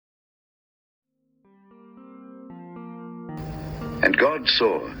And God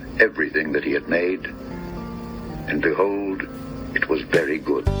saw everything that he had made, and behold, it was very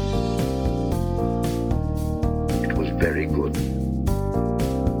good. It was very good.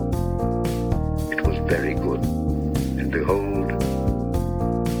 It was very good. And behold,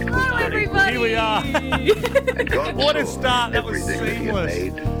 it was Hello, very everybody. Here we are. good. And God What a saw start. That was everything that he had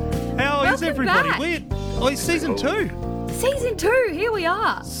seamless. made. How is Welcome everybody? back. It's season 2. Season 2, here we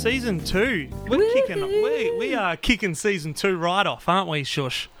are. Season 2. We are kicking season 2 right off, aren't we,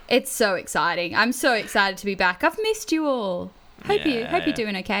 Shush? It's so exciting. I'm so excited to be back. I've missed you all. Hope you're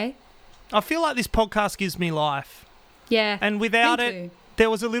doing okay. I feel like this podcast gives me life. Yeah. And without me it, too. there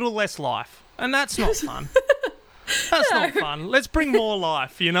was a little less life. And that's not fun. That's not fun. Let's bring more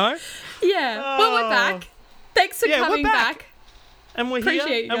life, you know? Yeah. Well, we're back. Thanks for Yeah, we're coming back. back. And we're Appreciate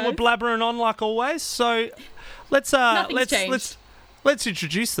here you and we're guys. blabbering on like always. So let's changed. let's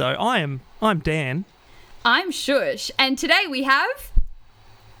introduce though. I'm Dan. I'm Shush, and today we have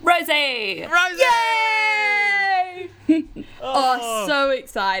Rosie! Rosie! Yay! Oh, so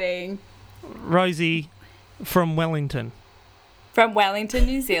exciting. Rosie from Wellington. From Wellington,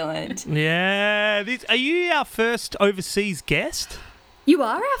 New Zealand. Yeah. Are you our first overseas guest? You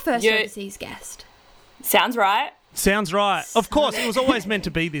are our first You- overseas guest. Sounds right. Sounds right. Of course, it was always meant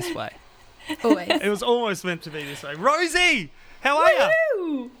to be this way. Always. It was always meant to be this way. Rosie, how are you?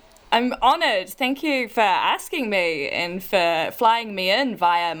 Woo! I'm honoured. Thank you for asking me and for flying me in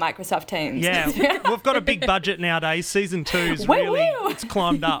via Microsoft Teams. Yeah, we've got a big budget nowadays. Season 2's Woo, really, woo. it's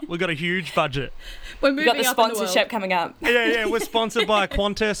climbed up. We've got a huge budget. We're We've moving got the up in the sponsorship world. coming up. Yeah, we're sponsored by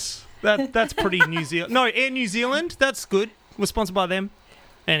Qantas. That's pretty New Zealand. No, Air New Zealand, that's good. We're sponsored by them.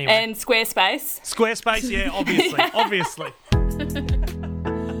 Anyway. And Squarespace. Squarespace, yeah, obviously.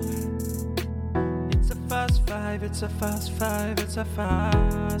 It's a fast five, it's a fast five, it's a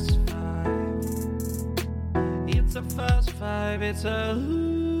fast five. It's a fast five, it's a...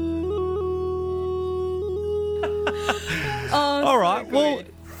 Oh, All right, well,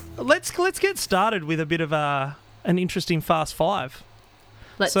 let's get started with a bit of an interesting fast five.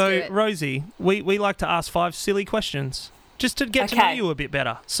 Let's So, do it. Rosie, we like to ask 5 silly questions just to get to know Okay. you a bit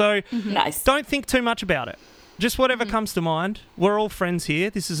better. So, Nice. don't think too much about it. Just whatever comes to mind. We're all friends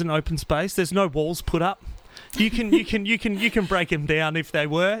here. This is an open space. There's no walls put up. You can break them down if they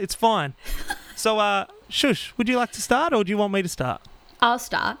were. It's fine. So, Shush, would you like to start or do you want me to start? I'll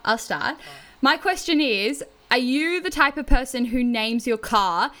start. My question is, are you the type of person who names your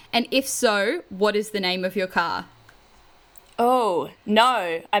car? And if so, what is the name of your car? Oh,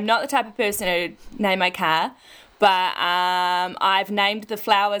 no. I'm not the type of person who name my car, but I've named the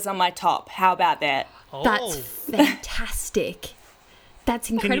flowers on my top. How about that? That's fantastic.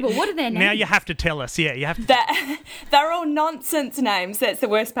 That's incredible. What are their names? Now you have to tell us. Yeah, you have to. They're all nonsense names. That's the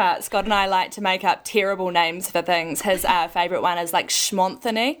worst part. Scott and I like to make up terrible names for things. His favourite one is like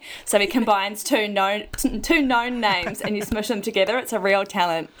Schmonthony. So he combines two known names and you smush them together. It's a real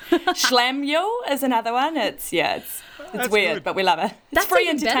talent. Schlamule is another one. It's That's weird, good. but we love it. It's That's free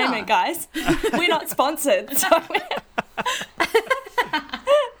even entertainment, guys. We're not sponsored. So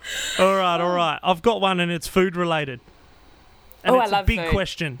All right. I've got one and it's food related. And Oh, it's I love a big food.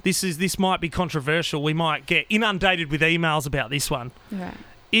 question. This might be controversial. We might get inundated with emails about this one. Right.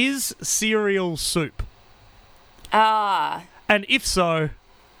 Is cereal soup? Ah, And if so,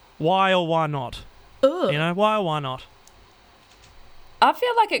 why or why not? Ugh. You know, why or why not? I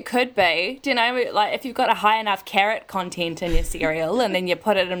feel like it could be. Do you know, like if you've got a high enough carrot content in your cereal and then you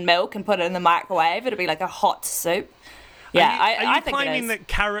put it in milk and put it in the microwave, it'll be like a hot soup. Yeah, Are you I think it claiming is. that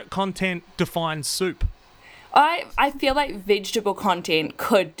carrot content defines soup? I feel like vegetable content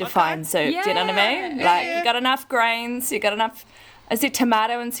could define soup. Do you know what I mean? Yeah, Like you got enough grains, you got enough. Is it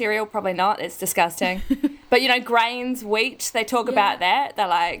tomato in cereal? Probably not. It's disgusting. But you know, grains, wheat. They talk about that. They're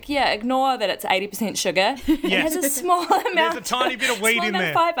like, ignore that it's 80% sugar. It has a small amount. There's a tiny bit of wheat small in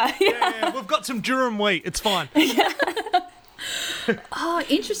amount there. of fibre. Yeah, we've got some Durham wheat. It's fine. Oh,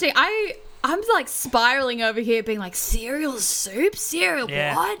 interesting. I'm like spiraling over here being like, cereal soup? Cereal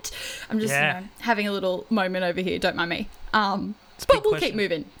Yeah. what? I'm just having a little moment over here. Don't mind me. a But big we'll question. keep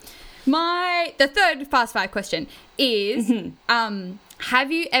moving. The third fast five question is,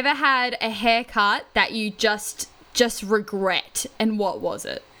 have you ever had a haircut that you just regret, and what was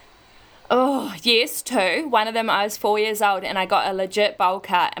it? Oh, yes, two. One of them, I was 4 years old and I got a legit bowl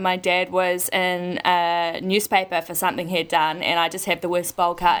cut, and my dad was in a newspaper for something he'd done, and I just have the worst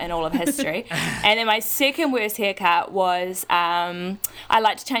bowl cut in all of history. And then my second worst haircut was I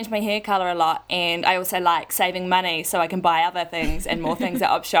like to change my hair colour a lot, and I also like saving money so I can buy other things and more things at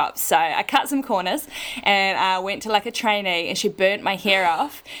op shops. So I cut some corners and I went to like a trainee, and she burnt my hair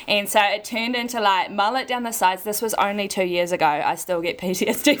off, and so it turned into like mullet down the sides. This was only 2 years ago. I still get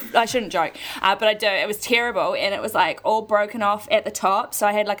PTSD. I shouldn't joke, but I do. It was terrible, and it was like all broken off at the top, so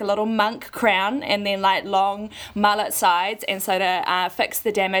I had like a little monk crown and then like long mullet sides, and so to fix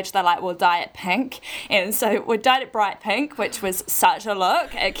the damage they like, we'll dye it pink, and so we dyed it bright pink, which was such a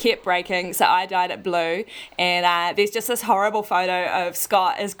look. It kept breaking, so I dyed it blue, and there's just this horrible photo of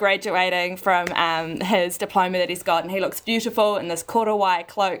Scott is graduating from his diploma that he's got, and he looks beautiful in this corduroy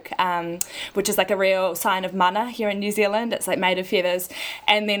cloak, which is like a real sign of mana here in New Zealand. It's like made of feathers,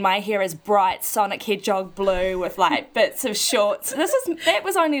 and then my hair is bright Sonic Hedgehog blue with like bits of shorts. That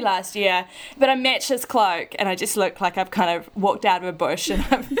was only last year, but I matched his cloak, and I just look like I've kind of walked out of a bush, and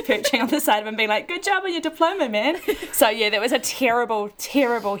I'm perching on the side of him being like, good job on your diploma, man. So yeah, that was a terrible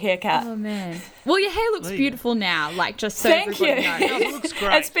haircut. Oh man. Well, your hair looks beautiful now, like just so Thank you. everybody knows. It looks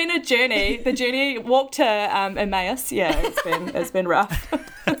great. It's been a journey. The journey walk to Emmaus. Yeah, it's been rough.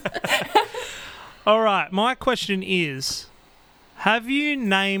 All right, my question is, have you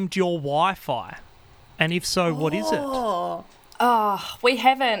named your Wi-Fi? And if so, what is it? Oh, we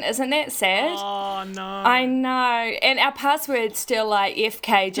haven't. Isn't that sad? Oh, no. I know. And our password's still like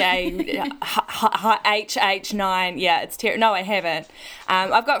FKJ HH9. Yeah, it's terrible. No, I haven't.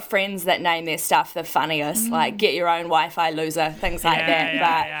 I've got friends that name their stuff the funniest, like get your own Wi-Fi loser, things like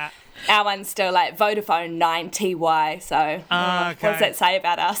that. But our one's still like Vodafone 9TY. So Okay. what does that say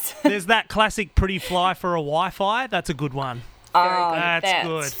about us? There's that classic pretty fly for a Wi-Fi. That's a good one. Oh, That's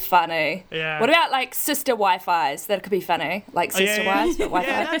good. funny. Yeah. What about like sister Wi-Fis? That could be funny. Like sister Wi-Fi, but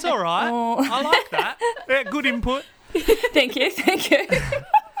Wi-Fi. Yeah, that's all right. I like that. Yeah, good input. Thank you.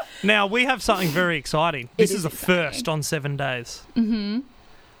 Now, we have something very exciting. This is a first on 7 days. Mm-hmm.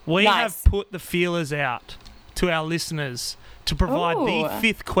 We Nice. have put the feelers out to our listeners to provide the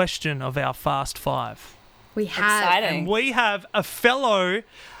fifth question of our Fast Five. We have. Exciting. And we have a fellow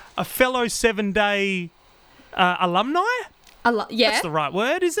 7-day alumni. Yeah. That's the right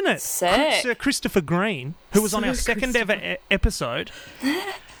word, isn't it? Sick. Sir Christopher Green, who was on our Sir second ever episode,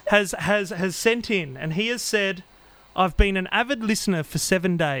 has sent in, and he has said, I've been an avid listener for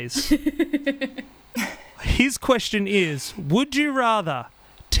 7 days. His question is, would you rather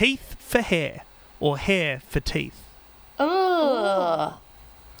teeth for hair or hair for teeth? Ugh.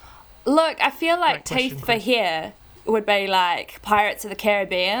 Look, I feel like Great question, teeth for Chris. hair would be like Pirates of the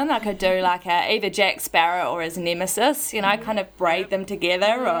Caribbean. I could do like either Jack Sparrow or his nemesis, kind of braid them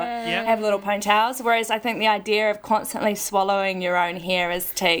together or have little ponytails. Whereas I think the idea of constantly swallowing your own hair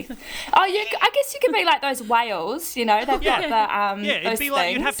as teeth. Oh, I guess you could be like those whales, they've got the Yeah, it'd those be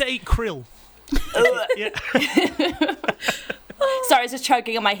like you'd have things. to eat krill. Yeah. Sorry, I was just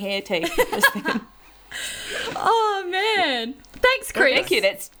choking on my hair teeth. Oh man. Thanks, Chris. Thank you.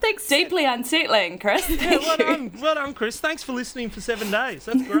 That's deeply unsettling, Chris. Thank you. Well done, Chris. Thanks for listening for 7 days.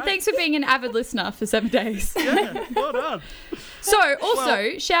 That's great. Thanks for being an avid listener for 7 days. Yeah, well done. So,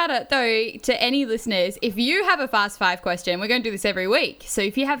 also, shout out though to any listeners. If you have a Fast Five question, we're going to do this every week. So,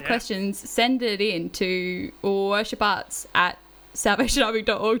 if you have questions, send it in to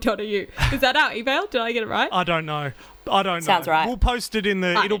worshiparts@salvationarmy.org.au. Is that our email? Did I get it right? I don't know. Sounds right. We'll post it in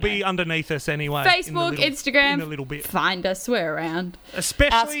the. I It'll don't be underneath us anyway. Facebook, Instagram. In a little bit. Find us, we're around.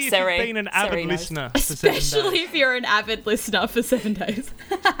 Especially Ask if Siri. you've been an avid Siri knows. listener for 7 Especially days. if you're an avid listener for 7 days.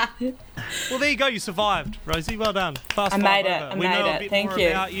 Well, there you go. You survived, Rosie. Well done. Fast I five made it. over. I we made know it. a bit Thank more you.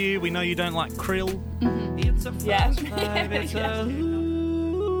 about you. We know you don't like krill. It's a Yeah. fast five. It's a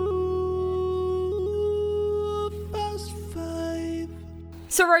fast five.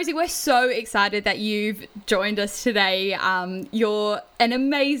 So, Rosie, we're so excited that you've joined us today. You're an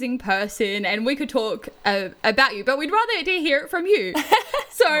amazing person, and we could talk about you, but we'd rather hear it from you.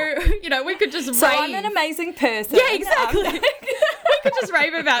 So, we could just So rave. I'm an amazing person. Yeah, exactly. We could just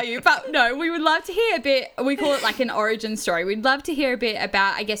rave about you, but no, we would love to hear a bit. We call it like an origin story. We'd love to hear a bit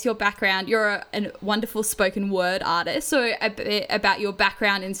about, I guess, your background. You're a wonderful spoken word artist, so a bit about your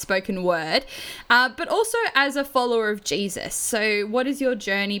background in spoken word, but also as a follower of Jesus. So, what has your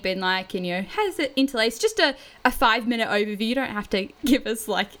journey been like? And has it interlaced? Just a 5-minute overview. You don't have to give us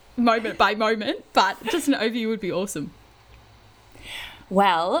like moment by moment, but just an overview would be awesome.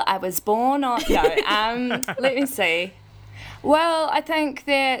 Well, I was born on. No, let me see. Well, I think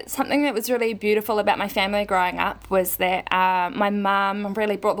that something that was really beautiful about my family growing up was that my mum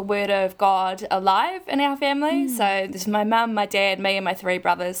really brought the word of God alive in our family. So this is my mum, my dad, me and my three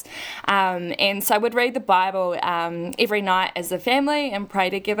brothers. And so we'd read the Bible every night as a family and pray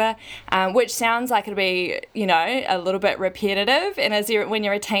together, which sounds like it'd be, a little bit repetitive. And when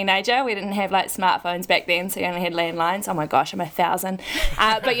you're a teenager, we didn't have like smartphones back then, so you only had landlines. Oh my gosh, I'm 1,000.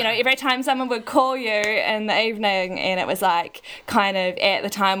 But, every time someone would call you in the evening and it was like, kind of at the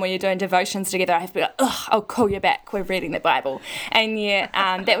time when you're doing devotions together, I have to be like, I'll call you back, we're reading the Bible. And yet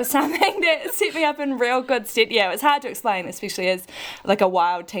that was something that set me up in real good stead. Yeah, it was hard to explain, especially as like a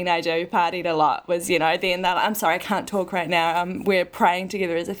wild teenager who partied a lot, was, then they're like, I'm sorry, I can't talk right now, we're praying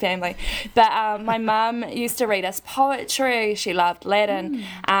together as a family. But my mum used to read us poetry, she loved Latin,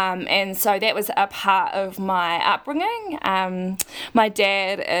 and so that was a part of my upbringing. My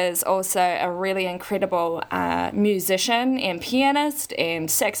dad is also a really incredible musician and pianist and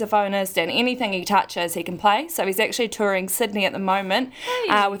saxophonist, and anything he touches he can play. So he's actually touring Sydney at the moment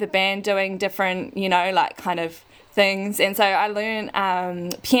with a band doing different, kind of things. And so I learned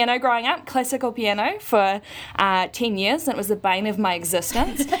piano growing up, classical piano, for 10 years, and it was the bane of my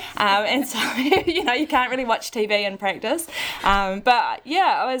existence. And so, you can't really watch TV and practice. But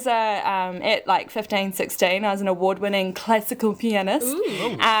yeah, I was at like 15, 16, I was an award-winning classical pianist.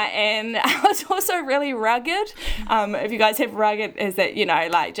 And I was also really rugged. If you guys have rugged, is that,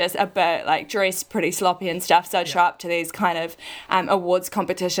 like just a bit like dressed pretty sloppy and stuff. So I'd show up to these kind of awards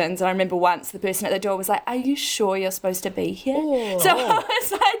competitions. And I remember once the person at the door was like, "Are you sure you're supposed to be here?" So I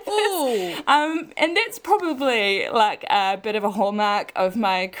was like this. And that's probably like a bit of a hallmark of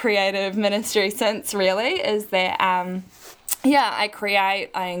my creative ministry since, really, is that I create,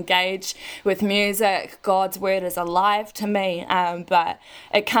 I engage with music. God's word is alive to me, but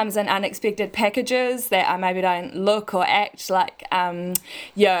it comes in unexpected packages that I maybe don't look or act like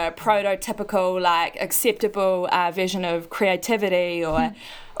your prototypical, like acceptable vision of creativity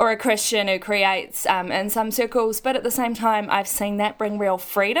or a Christian who creates in some circles. But at the same time, I've seen that bring real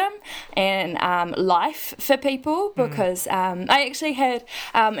freedom and life for people, because I actually had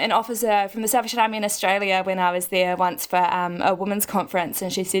an officer from the Salvation Army in Australia when I was there once for a women's conference,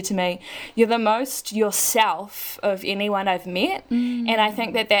 and she said to me, "You're the most yourself of anyone I've met." And I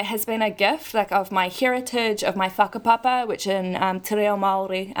think that has been a gift, like, of my heritage, of my whakapapa, which in Te Reo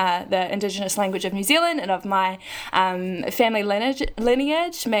Māori, the Indigenous language of New Zealand, and of my family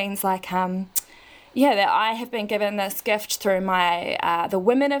lineage means like that I have been given this gift through my the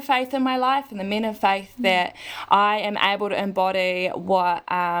women of faith in my life and the men of faith, that I am able to embody what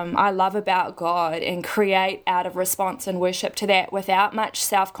I love about God and create out of response and worship to that without much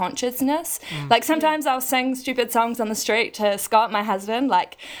self-consciousness. Like sometimes I'll sing stupid songs on the street to Scott, my husband.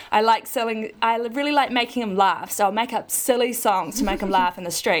 Like I really like making him laugh, so I'll make up silly songs to make him laugh in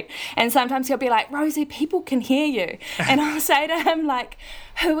the street. And sometimes he'll be like, "Rosie, people can hear you." And I'll say to him, like,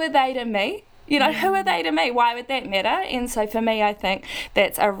 "Who are they to me? Who are they to me? Why would that matter?" And so for me, I think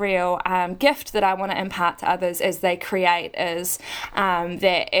that's a real gift that I want to impart to others as they create, is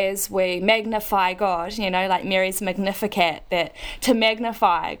that as we magnify God, like Mary's Magnificat, that to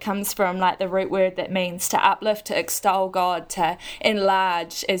magnify comes from like the root word that means to uplift, to extol God, to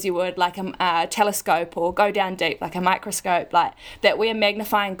enlarge as you would like a telescope, or go down deep like a microscope, like that we're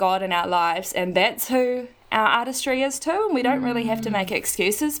magnifying God in our lives, and that's who our artistry is too, and we don't really have to make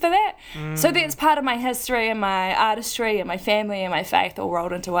excuses for that. So that's part of my history and my artistry and my family and my faith all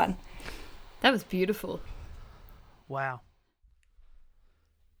rolled into one. That was beautiful. Wow.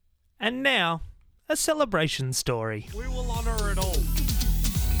 And now, a celebration story. We will honour it all.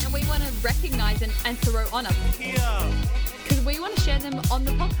 And we want to recognise and throw honour. Yeah. Because we want to share them on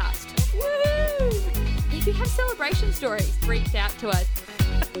the podcast. Woo! If you have celebration stories, reach out to us.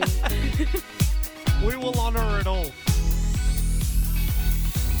 We will honour it all.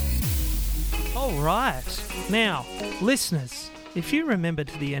 All right. Now, listeners, if you remember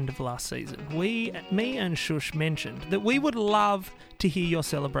to the end of last season, me and Shush mentioned that we would love to hear your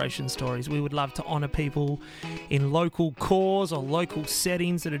celebration stories. We would love to honour people in local cause or local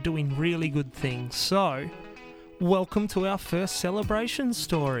settings that are doing really good things. So, welcome to our first celebration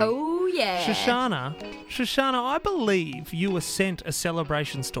story. Oh, yeah. Shoshana, I believe you were sent a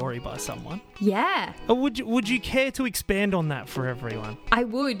celebration story by someone. Yeah. Would you care to expand on that for everyone? I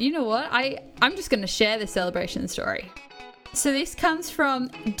would. You know what? I'm just going to share the celebration story. So this comes from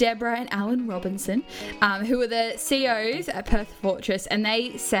Deborah and Alan Robinson, who are the CEOs at Perth Fortress, and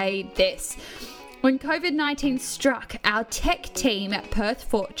they say this: When COVID-19 struck, our tech team at Perth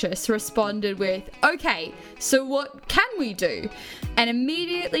Fortress responded with, okay, so what can we do? And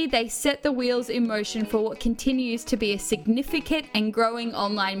immediately they set the wheels in motion for what continues to be a significant and growing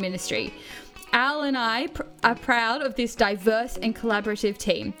online ministry. Al and I are proud of this diverse and collaborative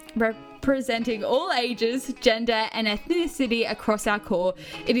team, representing all ages, gender, and ethnicity across our core.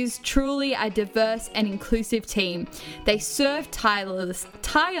 It is truly a diverse and inclusive team. They serve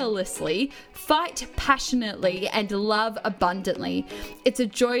tirelessly, fight passionately, and love abundantly. It's a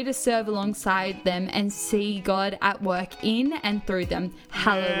joy to serve alongside them and see God at work in and through them.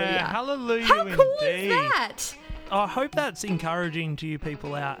 Hallelujah. Yeah, hallelujah. How cool indeed. is that? I hope that's encouraging to you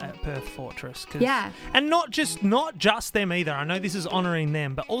people out at Perth Fortress. Yeah. And not just them either. I know this is honouring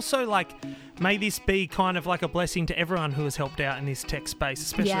them, but also may this be kind of like a blessing to everyone who has helped out in this tech space,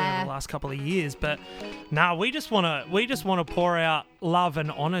 especially over the last couple of years. But we just want to pour out love and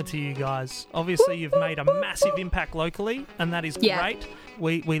honour to you guys. Obviously, you've made a massive impact locally, and that is great.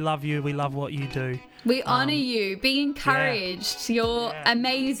 We love you. We love what you do. We honour you. Be encouraged. You're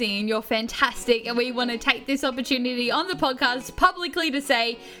amazing. You're fantastic. And we want to take this opportunity on the podcast publicly to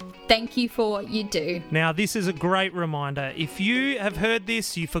say thank you for what you do. Now, this is a great reminder. If you have heard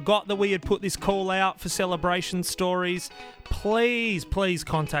this, you forgot that we had put this call out for celebration stories, please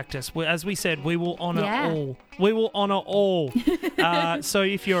contact us. As we said, we will honour all. We will honour all. So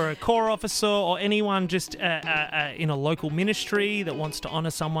if you're a core officer or anyone just in a local ministry that wants to honour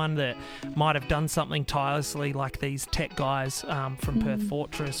someone that might have done something tirelessly like these tech guys from Perth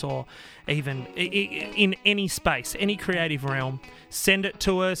Fortress, or even in any space, any creative realm, send it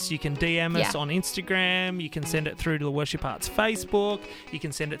to us. You can DM us on Instagram. You can send it through to the Worship Arts Facebook. You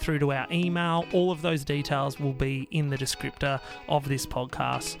can send it through to our email. All of those details will be in the descriptor of this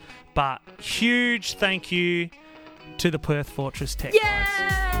podcast. But huge thank you to the Perth Fortress Tech guys.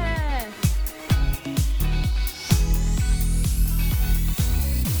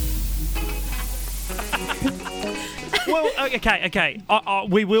 Well, okay.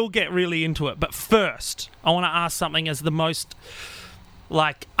 We will get really into it. But first, I want to ask something as the most,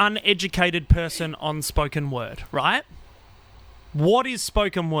 uneducated person on spoken word, right? What is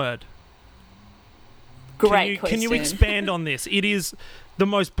spoken word? Great question. Can you expand on this? It is the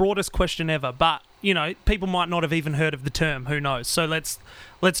most broadest question ever, but, people might not have even heard of the term. Who knows? So let's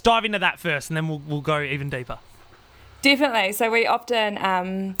dive into that first, and then we'll go even deeper. Definitely. So we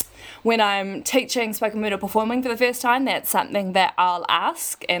often, when I'm teaching spoken word or performing for the first time, that's something that I'll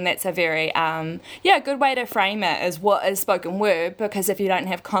ask, and that's a very, good way to frame it is what is spoken word, because if you don't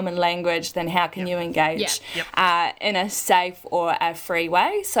have common language, then how can you engage in a safe or a free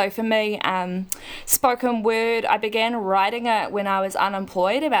way? So for me, spoken word, I began writing it when I was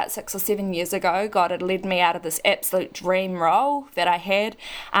unemployed about 6 or 7 years ago. God had led me out of this absolute dream role that I had,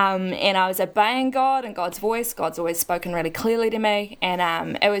 and I was obeying God and God's voice. God's always spoken really clearly to me,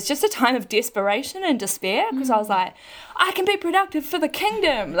 and it was just a time of desperation and despair, because I was like, I can be productive for the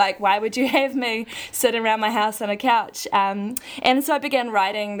kingdom. Why would you have me sit around my house on a couch? And so I began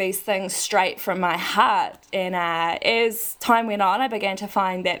writing these things straight from my heart. And as time went on, I began to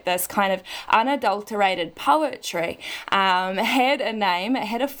find that this kind of unadulterated poetry had a name, it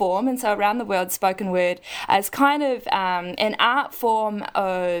had a form. And so around the world, spoken word is kind of an art form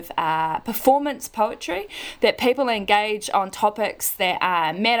of performance poetry that people engage on topics that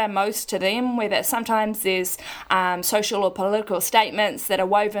matter most to them, whether sometimes there's social or political statements that are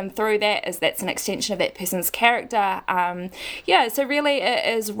woven through that, as that's an extension of that person's character. So really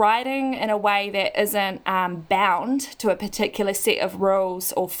it is writing in a way that isn't bound to a particular set of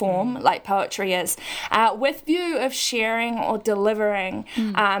rules or form like poetry is, with view of sharing or delivering,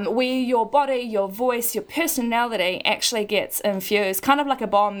 where your body, your voice, your personality actually gets infused, kind of like a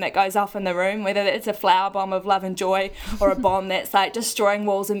bomb that goes off in the room, whether it's a flower bomb of love and joy or a bomb that's destroying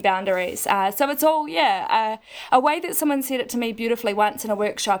walls and boundaries. So it's all, a way that someone said it to me beautifully once in a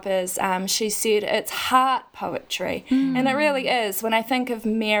workshop is, she said, it's heart poetry. And it really is. When I think of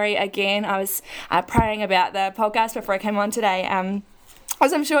Mary again, I was praying about the podcast before I came on today,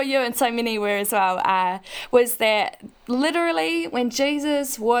 as I'm sure you and so many were as well, was that literally when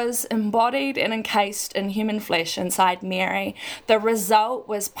Jesus was embodied and encased in human flesh inside Mary, the result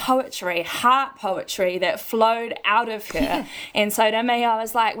was poetry, heart poetry that flowed out of her. And so to me, I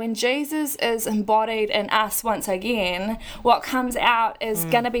was like, when Jesus is embodied in us once again, what comes out is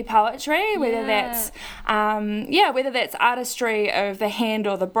going to be poetry, whether that's artistry of the hand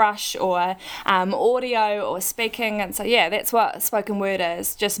or the brush, or audio or speaking. And so that's what spoken word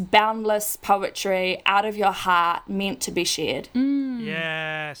is, just boundless poetry out of your heart, meant meant to be shared.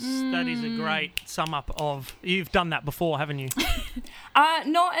 Yes, that is a great sum up of. You've done that before, haven't you?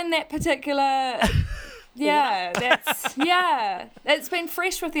 Not in that particular. It's been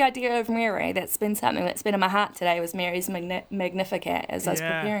fresh with the idea of Mary. That's been something that's been in my heart today. Was Mary's Magnificat as I was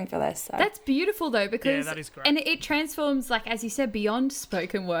preparing for this. So. That's beautiful though, because that is great. and it transforms, like as you said, beyond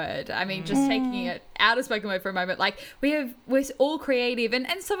spoken word. I mean, just taking it out of spoken word for a moment. Like we're all creative, and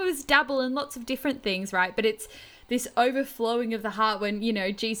some of us dabble in lots of different things, right? But it's this overflowing of the heart when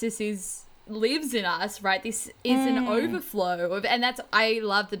Jesus lives in us, right? This is an overflow of, and that's, I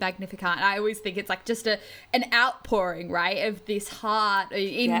love the Magnificat. I always think it's like just an outpouring, right, of this heart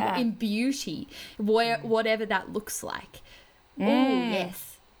in beauty, whatever that looks like. Oh yes,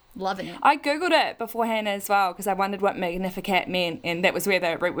 loving it. I googled it beforehand as well because I wondered what Magnificat meant, and that was where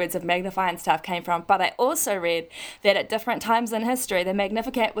the root words of magnify and stuff came from. But I also read that at different times in history, the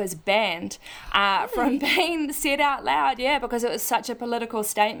Magnificat was banned from being said out loud, because it was such a political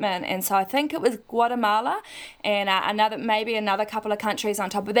statement. And so I think it was Guatemala and another couple of countries on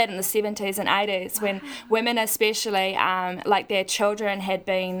top of that in the 70s and 80s when women especially, like their children had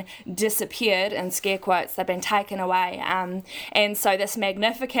been disappeared, in scare quotes, they'd been taken away. And so this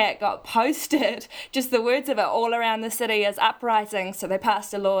Magnificat got posted, just the words of it, all around the city as uprising. So they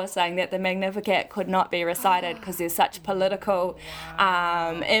passed a law saying that the Magnificat could not be recited because there's such political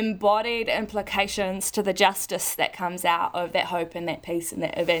embodied implications to the justice that comes out of that hope and that peace and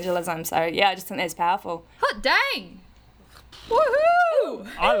that evangelism. So I just think that's powerful. Hot dang! Woohoo!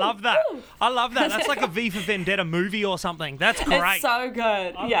 I love that. That's like a V for Vendetta movie or something. That's great. It's so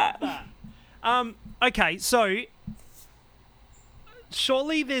good. Okay, so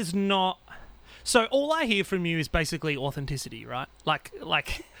surely there's not. So all I hear from you is basically authenticity, right? Like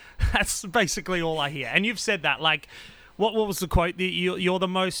that's basically all I hear. And you've said that. Like, what was the quote? You're the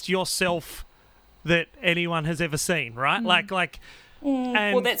most yourself that anyone has ever seen, right?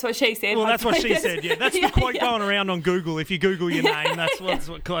 And, well, that's what she said. Well, that's what she said. Yeah, that's the quote going around on Google. If you Google your name, that's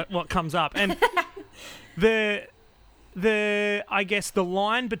what comes up. And the I guess the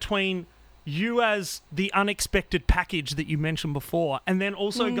line between you as the unexpected package that you mentioned before, and then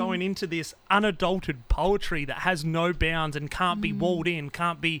also going into this unadulterated poetry that has no bounds and can't be walled in,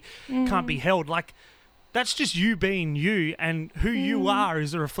 can't be held. Like, that's just you being you, and who you are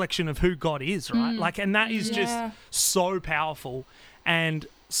is a reflection of who God is, right? Like, and that is just so powerful, and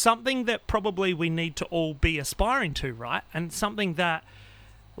something that probably we need to all be aspiring to, right? And something that,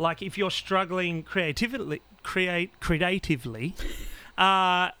 like, if you're struggling creatively,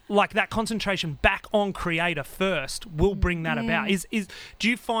 like that concentration back on Creator first will bring that about. Do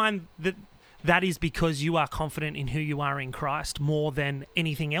you find that is because you are confident in who you are in Christ more than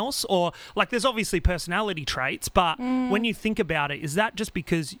anything else? Or, like, there's obviously personality traits, but when you think about it, is that just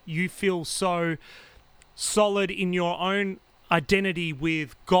because you feel so solid in your own identity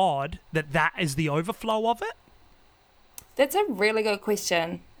with God that is the overflow of it? That's a really good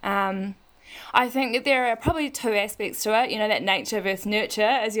question. I think that there are probably two aspects to it, that nature versus nurture,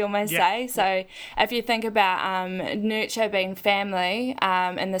 as you almost say. So if you think about nurture being family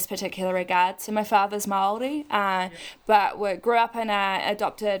in this particular regard, so my father's Māori, but we grew up in an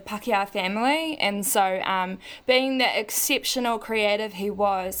adopted Pākehā family, and so being the exceptional creative he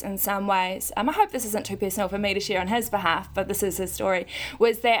was in some ways, I hope this isn't too personal for me to share on his behalf, but this is his story,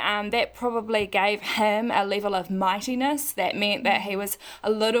 was that that probably gave him a level of mightiness that meant that he was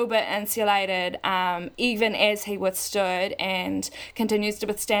a little bit insulated, even as he withstood and continues to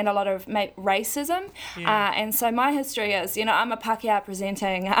withstand a lot of racism. And so my history is, I'm a Pākehā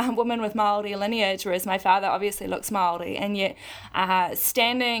presenting woman with Māori lineage, whereas my father obviously looks Māori, and yet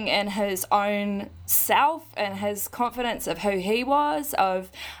standing in his own self and his confidence of who he was, of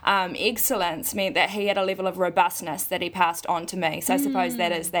excellence, meant that he had a level of robustness that he passed on to me. So I suppose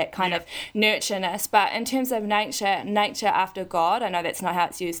that is that kind of nurtureness. But in terms of nature after God, I know that's not how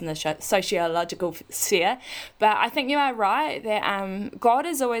it's used in the sociological sphere, but I think you are right that God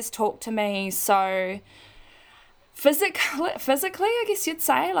has always talked to me so physically, I guess you'd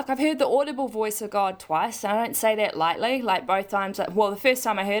say. Like, I've heard the audible voice of God twice, and I don't say that lightly. Like, both times, the first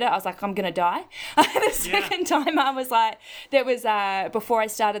time I heard it, I was like, I'm gonna die. The second time, I was like, that was before I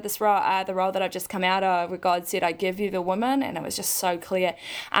started this role, the role that I've just come out of, where God said, I give you the woman, and it was just so clear.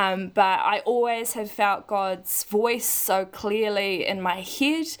 But I always have felt God's voice so clearly in my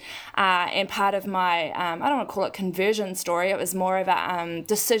head, and part of my, I don't want to call it conversion story, it was more of a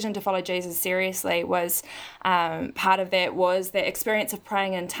decision to follow Jesus seriously, was part of that was the experience of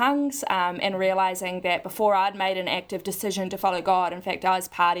praying in tongues, and realizing that before I'd made an active decision to follow God, in fact I was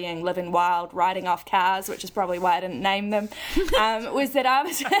partying, living wild, riding off cars, which is probably why I didn't name them, was that I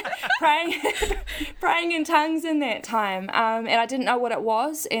was praying in tongues in that time, and I didn't know what it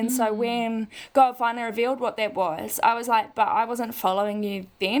was. And so when God finally revealed what that was, I was like, but I wasn't following you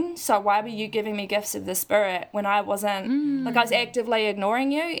then, so why were you giving me gifts of the Spirit when I wasn't, like I was actively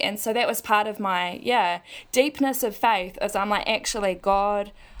ignoring you? And so that was part of my, deepness of faith, as I'm like, actually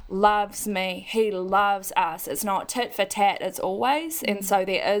God loves me, he loves us. It's not tit for tat, it's always. And so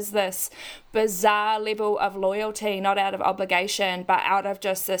there is this bizarre level of loyalty, not out of obligation, but out of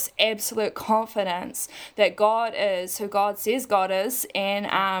just this absolute confidence that God is who God says God is,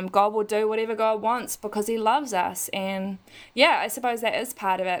 and God will do whatever God wants because he loves us. And I suppose that is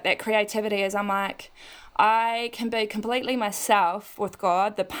part of it, that creativity is, I'm like, I can be completely myself with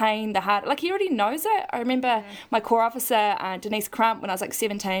God, the pain, the heart. Like, he already knows it. I remember my corps officer, Denise Crump, when I was like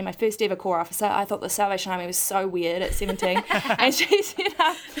 17, my first ever corps officer. I thought the Salvation Army was so weird at 17. And she said,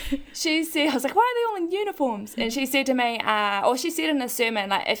 I was like, why are they all in uniforms? And she said to me, or she said in a sermon,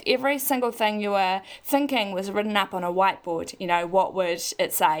 like, if every single thing you were thinking was written up on a whiteboard, what would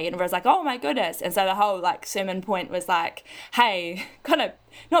it say? And I was like, oh my goodness. And so the whole like sermon point was like, hey, kind of,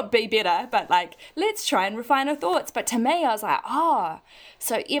 not be better, but like, let's try and refine our thoughts. But to me, I was like,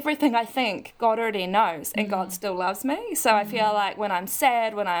 so everything I think, God already knows, and God still loves me. So I feel like when I'm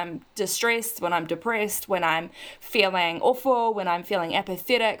sad, when I'm distressed, when I'm depressed, when I'm feeling awful, when I'm feeling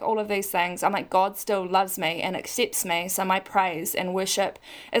apathetic, all of these things, I'm like, God still loves me and accepts me. So my praise and worship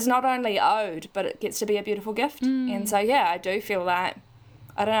is not only owed, but it gets to be a beautiful gift. And so, I do feel like,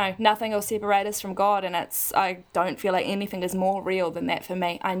 I don't know, nothing will separate us from God, and I don't feel like anything is more real than that for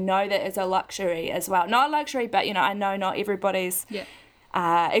me. I know that is a luxury as well. Not a luxury, but, I know not everybody's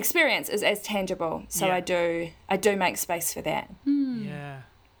experience is as tangible. So I do make space for that. Yeah.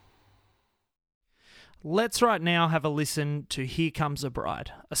 Let's right now have a listen to Here Comes a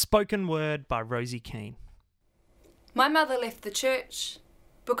Bride, a spoken word by Rosie Keane. My mother left the church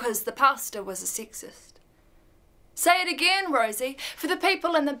because the pastor was a sexist. Say it again, Rosie, for the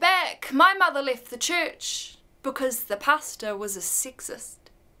people in the back. My mother left the church because the pastor was a sexist.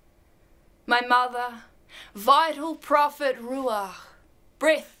 My mother, vital prophet Ruach,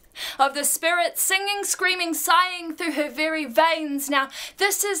 breath of the Spirit, singing, screaming, sighing through her very veins. Now,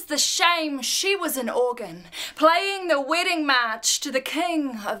 this is the shame. She was an organ, playing the wedding march to the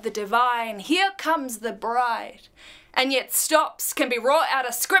King of the Divine. Here comes the bride. And yet stops can be wrought out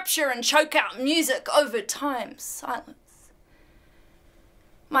of scripture and choke out music over time. Silence.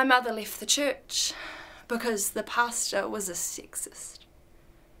 My mother left the church because the pastor was a sexist.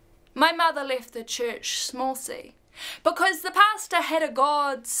 My mother left the church, small c, because the pastor had a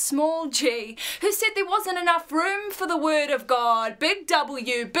God, small g, who said there wasn't enough room for the word of God, big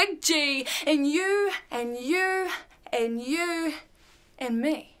W, big G, and you, and you, and you, and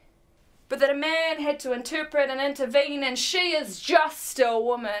me. But that a man had to interpret and intervene, and she is just a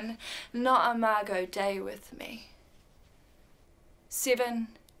woman, not a Margot Day with me. 7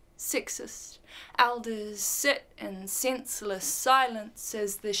 sexist elders sit in senseless silence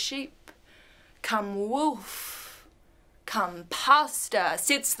as the sheep, come wolf, come pastor,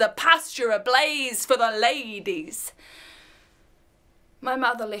 sets the pasture ablaze for the ladies. My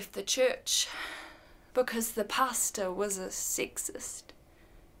mother left the church because the pastor was a sexist.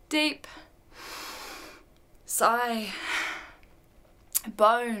 Deep sigh,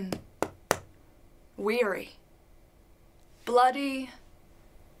 bone, weary, bloody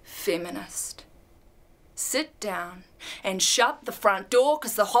feminist. Sit down and shut the front door,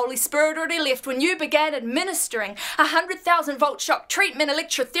 because the Holy Spirit already left when you began administering 100,000 volt shock treatment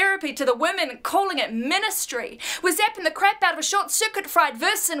electrotherapy to the women and calling it ministry. We're zapping the crap out of a short circuit fried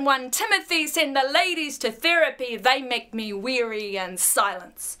verse in 1 Timothy, send the ladies to therapy, they make me weary, and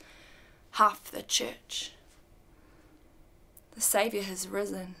silence half the church. The Saviour has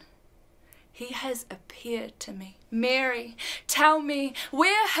risen. He has appeared to me. Mary, tell me,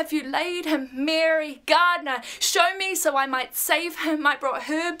 where have you laid him? Mary, gardener, show me so I might save him. I brought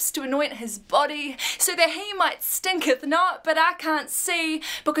herbs to anoint his body, so that he might stinketh not, but I can't see,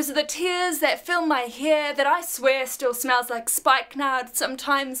 because of the tears that fill my hair, that I swear still smells like spikenard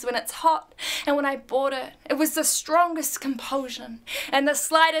sometimes when it's hot. And when I bought it, it was the strongest compulsion, and the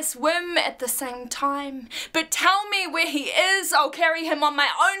slightest whim at the same time. But tell me where he is, I'll carry him on my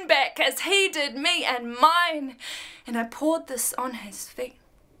own back, as he did me and mine. And I poured this on his feet.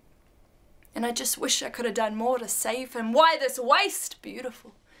 And I just wish I could have done more to save him. Why this waste,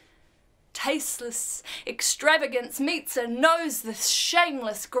 beautiful? Tasteless extravagance meets and knows this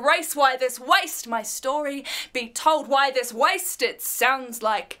shameless grace. Why this waste, my story be told? Why this waste? It sounds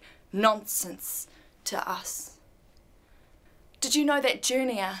like nonsense to us. Did you know that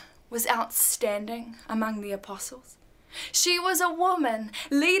Junia was outstanding among the apostles? She was a woman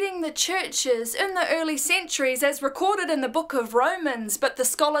leading the churches in the early centuries as recorded in the book of Romans, but the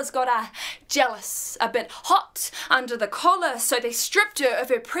scholars got jealous, a bit hot under the collar, so they stripped her of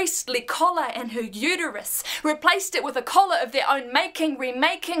her priestly collar and her uterus, replaced it with a collar of their own making,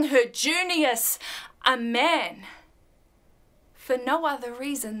 remaking her Junius a man. For no other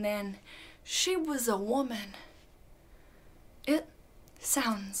reason than she was a woman. It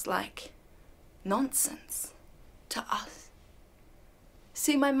sounds like nonsense to us.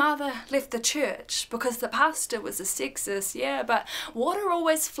 See, my mother left the church because the pastor was a sexist, yeah, but water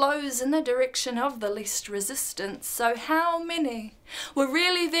always flows in the direction of the least resistance. So how many were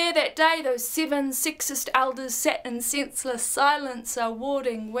really there that day? Those 7 sexist elders sat in senseless silence,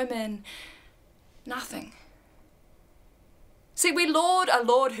 awarding women nothing. See, we laud a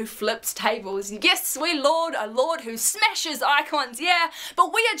Lord who flips tables. Yes, we laud a Lord who smashes icons, yeah,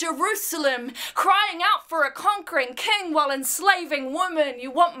 but we are Jerusalem, crying out for a conquering king while enslaving women. You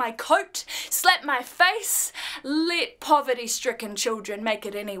want my coat? Slap my face? Let poverty-stricken children make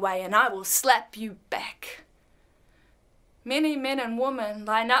it anyway, and I will slap you back. Many men and women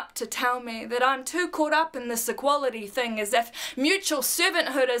line up to tell me that I'm too caught up in this equality thing, as if mutual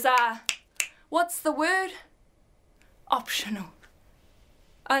servanthood is what's the word? Optional.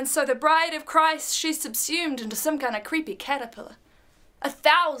 And so the bride of Christ, she's subsumed into some kind of creepy caterpillar.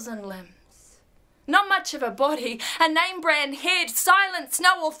 1,000 limbs. Not much of a body, a name brand head, silence,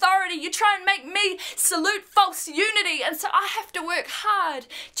 no authority. You try and make me salute false unity, and so I have to work hard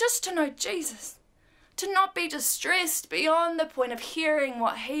just to know Jesus. To not be distressed beyond the point of hearing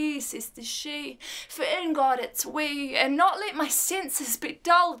what he says to she, for in God it's we, and not let my senses be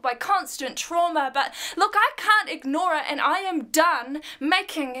dulled by constant trauma. But look, I can't ignore it, and I am done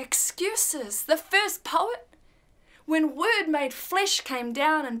making excuses. The first poet, when Word made flesh, came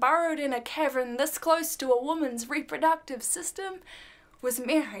down and burrowed in a cavern this close to a woman's reproductive system, was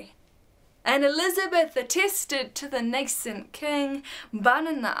Mary. And Elizabeth attested to the nascent king, bun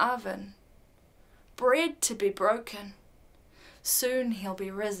in the oven, bread to be broken, soon he'll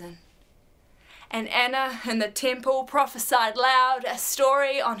be risen. And Anna in the temple prophesied loud, a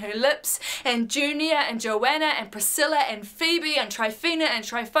story on her lips, and Junia and Joanna and Priscilla and Phoebe and Tryphena and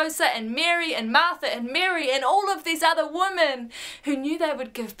Tryphosa and Mary and Martha and Mary and all of these other women who knew they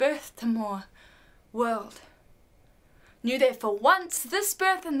would give birth to more world. Knew that for once this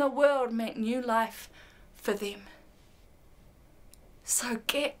birth in the world meant new life for them. So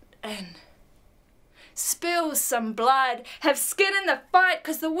get in. Spill some blood, have skin in the fight,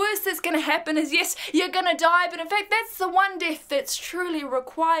 because the worst that's going to happen is, yes, you're going to die, but in fact that's the one death that's truly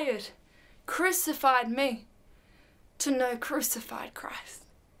required. Crucified me to know crucified Christ.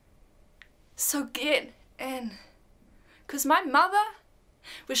 So get in. Because my mother,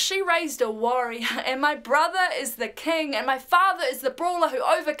 well, she raised a warrior, and my brother is the king, and my father is the brawler who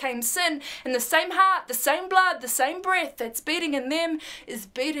overcame sin, and the same heart, the same blood, the same breath that's beating in them is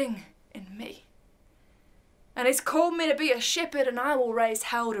beating in me. And he's called me to be a shepherd, and I will raise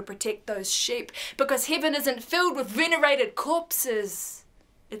hell to protect those sheep, because heaven isn't filled with venerated corpses.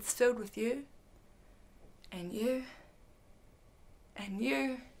 It's filled with you, and you, and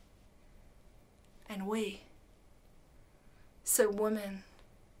you, and we. So women,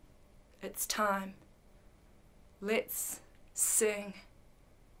 it's time. Let's sing.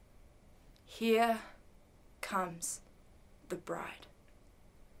 Here comes the bride.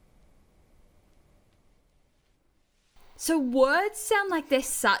 So words sound like they're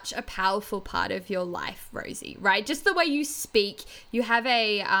such a powerful part of your life, Rosie, right? Just the way you speak, you have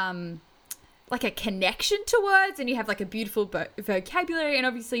a like a connection to words, and you have like a beautiful vocabulary, and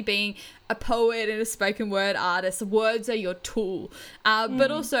obviously being a poet and a spoken word artist, words are your tool. But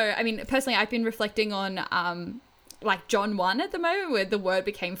also, I mean, personally, I've been reflecting on like John 1 at the moment, where the word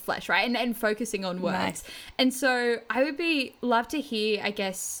became flesh, right? And focusing on words. Nice. And so I would love to hear, I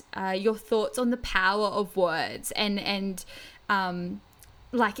guess, your thoughts on the power of words and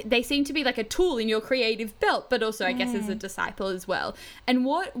like they seem to be like a tool in your creative belt, but also I guess as a disciple as well. And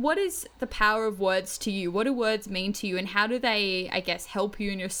what is the power of words to you? What do words mean to you, and how do they, I guess, help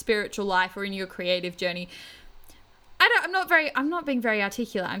you in your spiritual life or in your creative journey? I'm not being very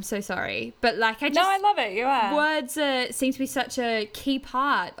articulate. I'm so sorry. But like, No, I love it. You are. Words seem to be such a key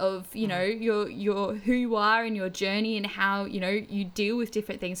part of, you know, your who you are and your journey and how, you know, you deal with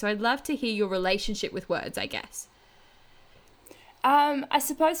different things. So I'd love to hear your relationship with words, I guess. I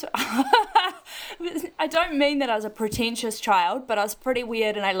suppose I don't mean that I was a pretentious child, but I was pretty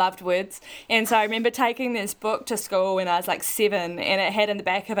weird and I loved words. And so I remember taking this book to school when I was like 7, and it had in the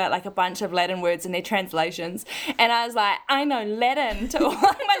back of it like a bunch of Latin words and their translations. And I was like, I know Latin to all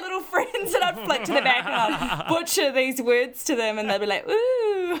my little friends, and I'd flick to the back and I'd butcher these words to them, and they'd be like,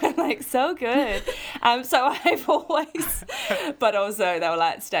 ooh, like so good. So I've always, but also they were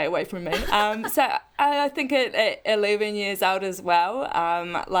like, stay away from me. So I think at 11 years old as well,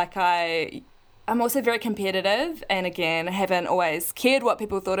 I'm also very competitive, and again, haven't always cared what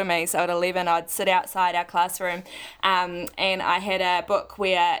people thought of me. So at 11, I'd sit outside our classroom, and I had a book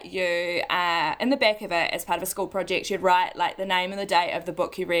where you, in the back of it, as part of a school project, you'd write like the name and the date of the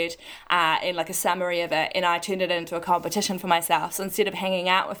book you read, and like a summary of it. And I turned it into a competition for myself. So instead of hanging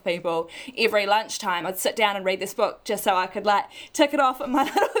out with people every lunchtime, I'd sit down and read this book just so I could like tick it off at my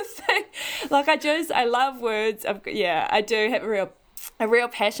little thing. Like I love words. I do have a real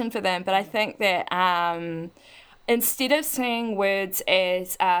passion for them, but I think that instead of seeing words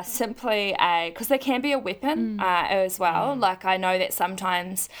as simply because they can be a weapon as well. Like I know that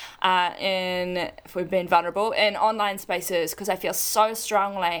sometimes if we've been vulnerable in online spaces, because I feel so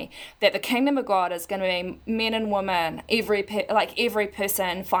strongly that the kingdom of God is going to be men and women, every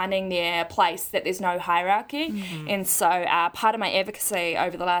person finding their place, that there's no hierarchy. And so part of my advocacy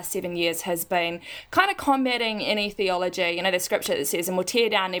over the last 7 years has been kind of combating any theology, you know, the scripture that says, and we'll tear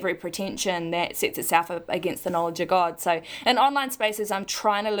down every pretension that sets itself up against the knowledge of God. So in online spaces, I'm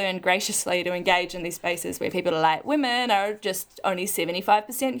trying to learn graciously to engage in these spaces where people are like, women are just only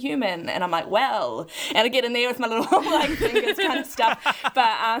 75% human, and I'm like, well, and I get in there with my little like fingers kind of stuff.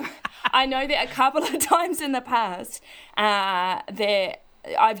 But I know that a couple of times in the past that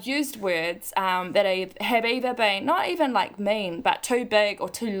I've used words that have either been not even like mean, but too big or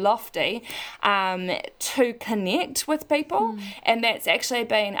too lofty to connect with people, and that's actually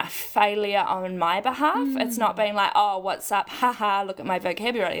been a failure on my behalf. It's not been like, oh, what's up, haha, look at my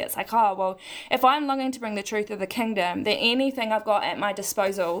vocabulary. It's like, oh, well, if I'm longing to bring the truth of the kingdom, then anything I've got at my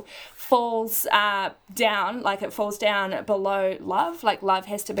disposal falls down, like it falls down below love. Like love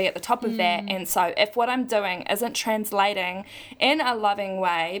has to be at the top of that. And so if what I'm doing isn't translating in a loving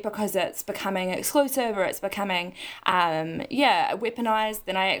way because it's becoming exclusive or it's becoming weaponized,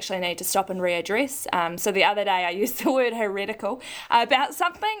 then I actually need to stop and readdress. So the other day I used the word heretical about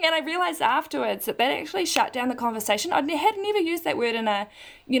something, and I realized afterwards that actually shut down the conversation. I had never used that word in a,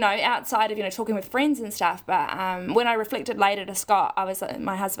 outside of, talking with friends and stuff, but when I reflected later to Scott,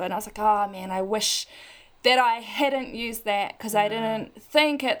 my husband, I was like, oh man, I wish that I hadn't used that, because I didn't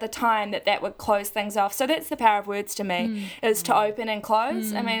think at the time that would close things off. So that's the power of words to me, is to open and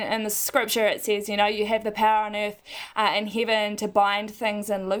close. I mean, in the scripture it says, you have the power on earth and heaven to bind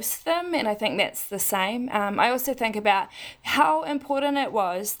things and loose them, and I think that's the same. I also think about how important it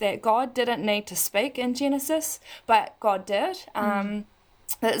was that God didn't need to speak in Genesis, but God did.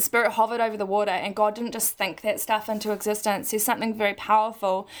 That the Spirit hovered over the water, and God didn't just think that stuff into existence. There's something very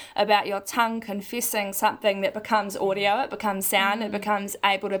powerful about your tongue confessing something that becomes audio, it becomes sound, it becomes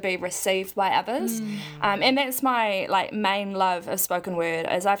able to be received by others. And that's my main love of spoken word.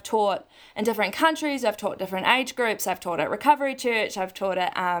 As I've taught in different countries, I've taught different age groups, I've taught at Recovery Church, I've taught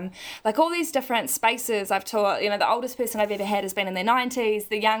at all these different spaces. I've taught, the oldest person I've ever had has been in their 90s,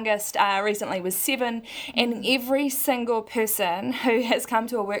 the youngest recently was 7, and every single person who has come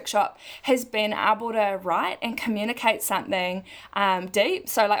to a workshop has been able to write and communicate something deep.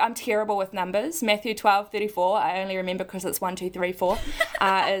 So I'm terrible with numbers. Matthew 12:34, I only remember because it's 1, 2, 3, 4,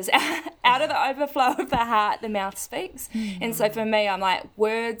 is out of the overflow of the heart the mouth speaks. And so for me, I'm like,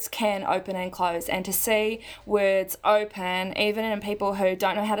 words can open and close, and to see words open even in people who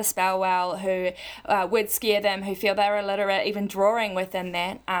don't know how to spell well, who words scare them, who feel they're illiterate, even drawing within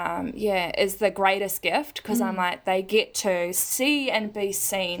that is the greatest gift, because I'm like, they get to see and be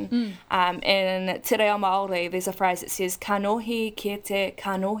seen. In Te Reo Māori, there's a phrase that says kanohi ki te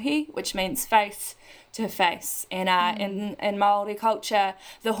kanohi, which means face to face. And in Māori culture,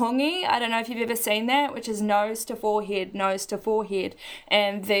 the hongi, I don't know if you've ever seen that, which is nose to forehead,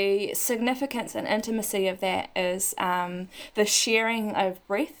 and the significance and intimacy of that is the sharing of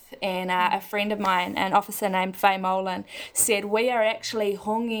breath. And a friend of mine, an officer named Faye Molan, said, we are actually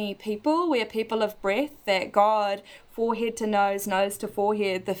hongi people, we are people of breath, that God, forehead to nose to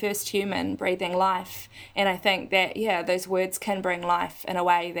forehead, the first human breathing life. And I think that those words can bring life in a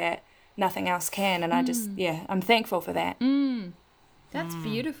way that nothing else can, and I just I'm thankful for that. That's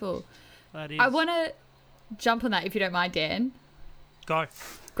beautiful. That is. I want to jump on that, if you don't mind, Dan. Go.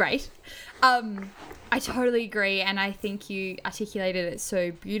 Great. I totally agree, and I think you articulated it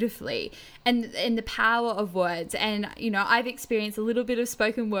so beautifully. And the power of words, and I've experienced a little bit of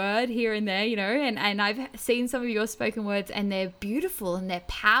spoken word here and there, and I've seen some of your spoken words, and they're beautiful and they're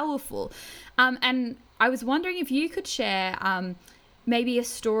powerful. And I was wondering if you could share maybe a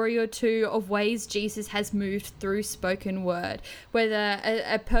story or two of ways Jesus has moved through spoken word, whether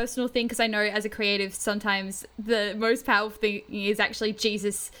a personal thing, because I know as a creative sometimes the most powerful thing is actually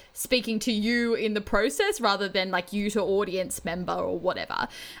Jesus speaking to you in the process rather than like you to audience member or whatever,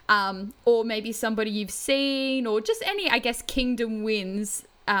 or maybe somebody you've seen, or just any, I guess, kingdom wins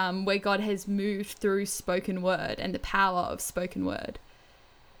where God has moved through spoken word and the power of spoken word.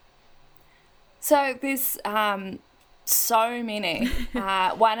 So there's so many.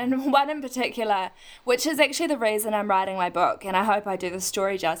 One in particular, which is actually the reason I'm writing my book, and I hope I do the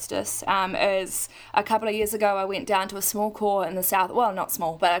story justice, is a couple of years ago I went down to a small corps in the south, well, not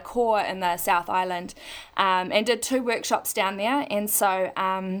small, but a corps in the South Island, and did 2 workshops down there. And so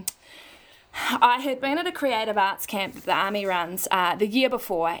I had been at a creative arts camp that the Army runs the year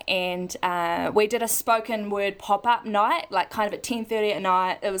before, and we did a spoken word pop-up night, like kind of at 10:30 at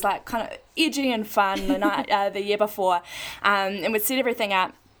night. It was like kind of edgy and fun the night the year before, and we'd set everything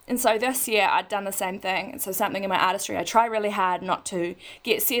up. And so this year I'd done the same thing. And so something in my artistry, I try really hard not to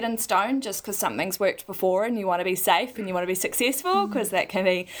get set in stone just because something's worked before, and you want to be safe and you want to be successful, because that can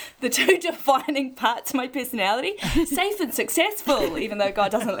be the 2 defining parts of my personality. Safe and successful, even though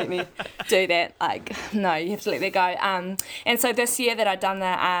God doesn't let me do that. Like, no, you have to let that go. And so this year that I'd done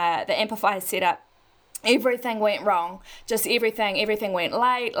the Amplify setup, everything went wrong. Just everything went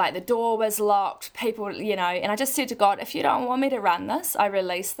late, like the door was locked, people, and I just said to God, if you don't want me to run this, I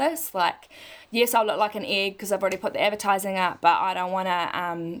release this. Like, yes, I'll look like an egg because I've already put the advertising up, but I don't want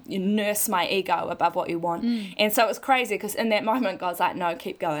to nurse my ego above what you want. And so it was crazy because in that moment, God's like, no,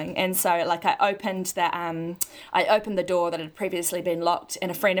 keep going. And so like I opened the door that had previously been locked, and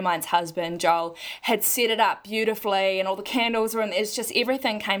a friend of mine's husband, Joel, had set it up beautifully, and all the candles were in. It's just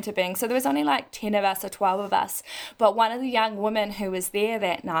everything came to being. So there was only like 10 of us or 12 of us, but one of the young women who was there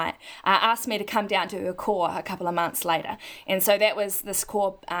that night asked me to come down to her corps a couple of months later. And so that was this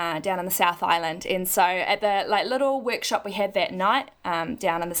corps down in the South Island. And so at the little workshop we had that night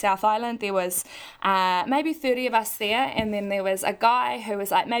down in the South Island, there was maybe 30 of us there, and then there was a guy who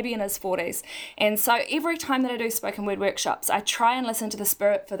was like maybe in his 40s. And so every time that I do spoken word workshops, I try and listen to the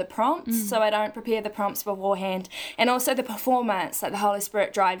Spirit for the prompts, so I don't prepare the prompts beforehand. And also the performance, like the Holy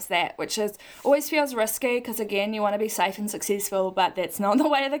Spirit drives that, which is always feels risky because, again, you want to be safe and successful, but that's not the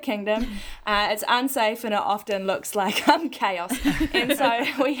way of the kingdom. It's unsafe, and it often looks like chaos. And so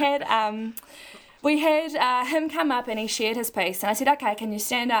we had him come up, and he shared his piece, and I said, okay, can you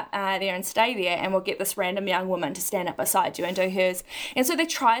stand up there and stay there, and we'll get this random young woman to stand up beside you and do hers. And so they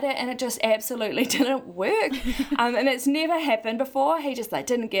tried it, and it just absolutely didn't work. And it's never happened before. He just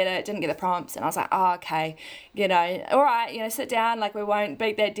didn't get the prompts. And I was like, oh, okay, all right, sit down, like we won't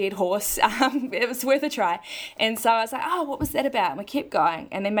beat that dead horse. It was worth a try. And so I was like, oh, what was that about? And we kept going.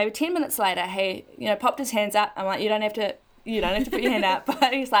 And then maybe 10 minutes later, he popped his hands up. I'm like, you don't have to put your hand up.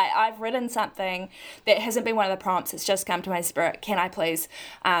 But he's like, I've written something that hasn't been one of the prompts. It's just come to my spirit. Can I please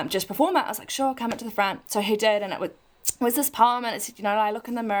just perform it? I was like, sure, come up to the front. So he did, and it was this poem, and it said, I look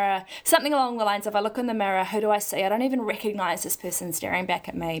in the mirror, something along the lines of, I look in the mirror, who do I see? I don't even recognise this person staring back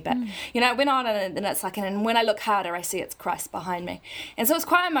at me, but it went on, and it's like, and when I look harder, I see it's Christ behind me. And so it was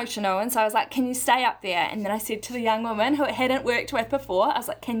quite emotional, and so I was like, can you stay up there? And then I said to the young woman who it hadn't worked with before, I was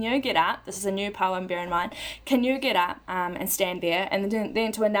like, can you get up? This is a new poem, bear in mind. Can you get up and stand there? And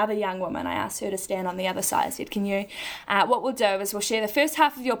then to another young woman, I asked her to stand on the other side. I said, can you, what we'll do is we'll share the first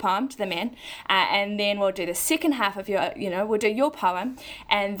half of your poem to the men, and then we'll do the second half of your, we'll do your poem,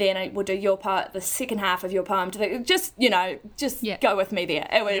 and then we'll do your part, the second half of your poem to the, go with me there.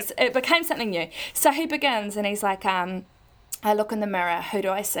 It became something new. So he begins, and he's like, I look in the mirror, who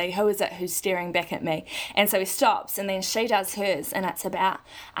do I see? Who is it who's staring back at me? And so he stops, and then she does hers, and it's about,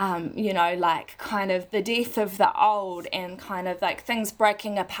 kind of the death of the old, and kind of like things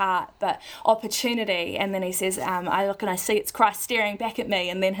breaking apart, but opportunity. And then he says, I look and I see it's Christ staring back at me.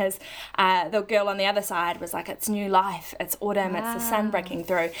 And then the girl on the other side was like, it's new life, it's autumn, It's the sun breaking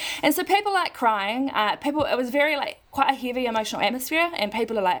through. And so people like crying, it was very quite a heavy emotional atmosphere, and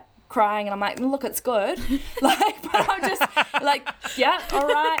people are like, crying, and I'm like, look, it's good. Like, but I'm just like, yeah, all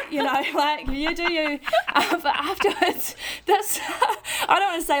right, you know, like, you do you. But afterwards, I don't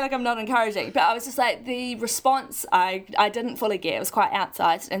want to say like I'm not encouraging, but I was just like, the response I didn't fully get. It was quite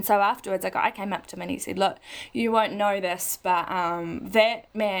outside. And so afterwards, I came up to him and he said, look, you won't know this, but that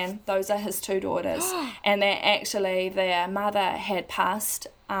man, those are his 2 daughters. And that actually their mother had passed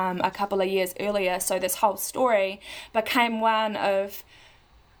a couple of years earlier. So this whole story became one of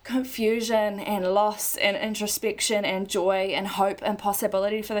confusion and loss and introspection and joy and hope and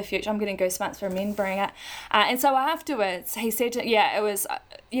possibility for the future. I'm getting goosebumps remembering it. And so afterwards, he said, it was,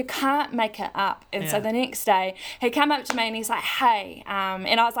 you can't make it up. And so the next day, he came up to me and he's like, hey,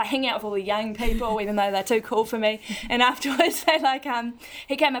 and I was like hanging out with all the young people, even though they're too cool for me. And afterwards,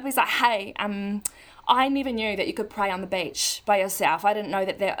 he came up, he's like, hey, I never knew that you could pray on the beach by yourself. I didn't know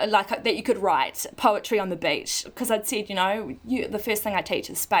that you could write poetry on the beach, because I'd said, the first thing I teach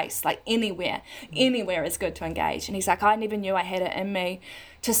is space, like anywhere is good to engage. And he's like, I never knew I had it in me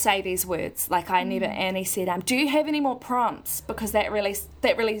to say these words. Like I never. And he said, do you have any more prompts? Because that really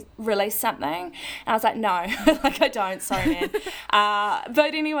released something. And I was like, no, like I don't. Sorry, man.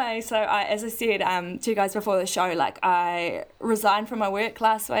 But anyway, so as I said to you guys before the show, like I resigned from my work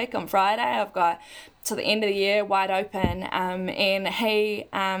last week on Friday. I've got to the end of the year wide open, and he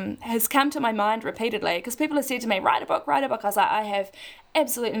has come to my mind repeatedly, because people have said to me, write a book. I was like, I have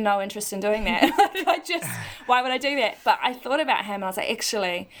absolutely no interest in doing that. Why would I do that? But I thought about him and I was like,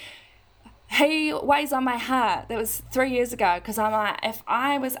 actually, he weighs on my heart. That was 3 years ago, because I'm like, if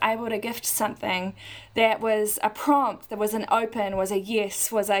I was able to gift something that was a prompt, that was an open, was a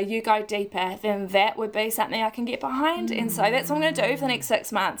yes, was a you go deeper, then that would be something I can get behind. And so that's what I'm going to do for the next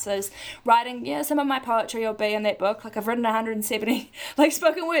 6 months, is writing, some of my poetry will be in that book. Like I've written 170 like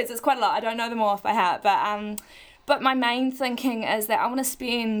spoken words. It's quite a lot. I don't know them all off by heart, but my main thinking is that I want to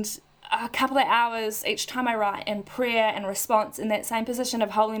spend a couple of hours each time I write in prayer and response, in that same position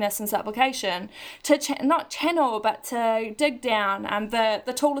of holiness and supplication, to not channel, but to dig down.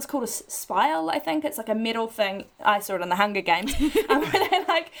 The tool is called a spile, I think. It's like a metal thing. I saw it in the Hunger Games. Where they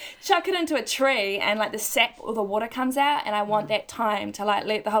like chuck it into a tree and like the sap or the water comes out, and I want that time to like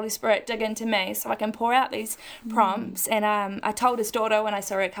let the Holy Spirit dig into me so I can pour out these prompts. And I told his daughter when I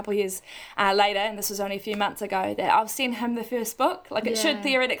saw her a couple of years later, and this was only a few months ago, that I'll send him the first book. Like it should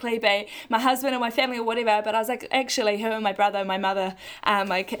theoretically be my husband or my family or whatever, but I was like, actually, who are my brother, my mother,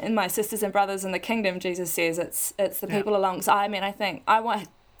 my sisters and brothers in the kingdom? Jesus says it's the people alongside me. And I think I want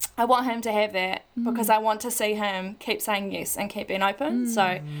him to have that, because I want to see him keep saying yes and keep being open.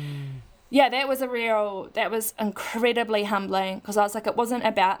 So that was incredibly humbling, because I was like, it wasn't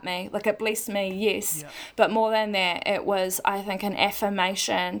about me. Like it blessed me, yes, but more than that, it was, I think, an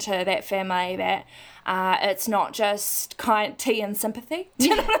affirmation to that family that it's not just tea and sympathy. Do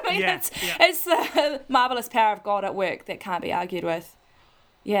you know what I mean? It's the marvelous power of God at work that can't be argued with.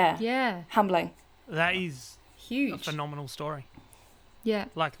 Yeah. Humbling. That is huge. A phenomenal story. Yeah.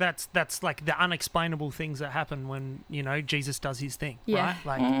 Like that's like the unexplainable things that happen when, Jesus does his thing, right?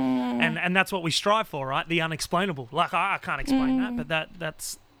 Like and that's what we strive for, right? The unexplainable. Like I can't explain that,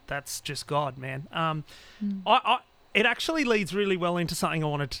 but that's just God, man. It actually leads really well into something I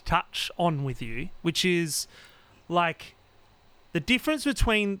wanted to touch on with you, which is like the difference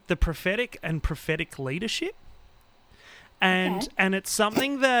between the prophetic and prophetic leadership. And it's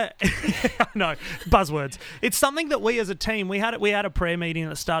something that I know, buzzwords. It's something that we as a team, we had a prayer meeting at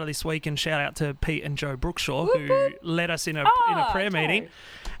the start of this week, and shout out to Pete and Joe Brookshaw who led us in a prayer meeting.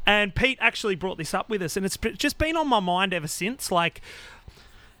 And Pete actually brought this up with us, and it's just been on my mind ever since.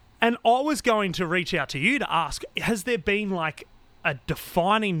 And I was going to reach out to you to ask, has there been like a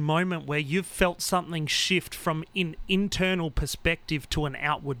defining moment where you've felt something shift from an internal perspective to an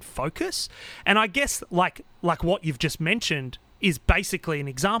outward focus? And I guess like what you've just mentioned is basically an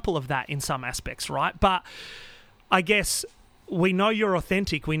example of that in some aspects, right? But I guess we know you're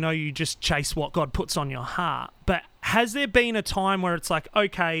authentic. We know you just chase what God puts on your heart. But has there been a time where it's like,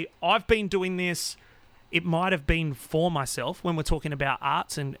 okay, I've been doing this. It might have been for myself when we're talking about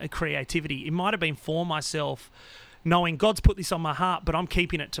arts and creativity. It might have been for myself, knowing God's put this on my heart, but I'm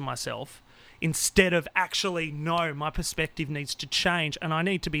keeping it to myself, instead of actually, no, my perspective needs to change and I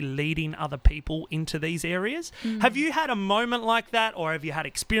need to be leading other people into these areas. Have you had a moment like that, or have you had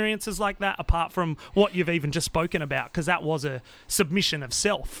experiences like that, apart from what you've even just spoken about? Because that was a submission of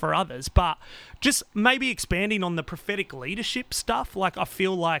self for others. But just maybe expanding on the prophetic leadership stuff. Like I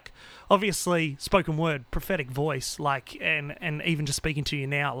feel like, obviously, spoken word, prophetic voice, like, and even just speaking to you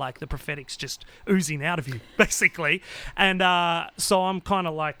now, like the prophetic's just oozing out of you, basically. And so I'm kind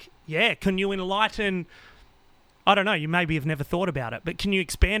of like, can you enlighten, I don't know, you maybe have never thought about it, but can you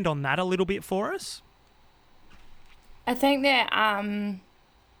expand on that a little bit for us? I think that,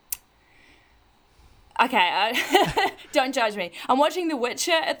 don't judge me. I'm watching The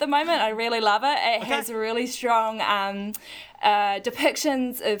Witcher at the moment. I really love it. It has really strong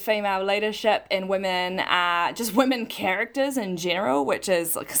depictions of female leadership and women, just women characters in general, which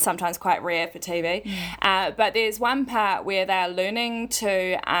is sometimes quite rare for TV. But there's one part where they're learning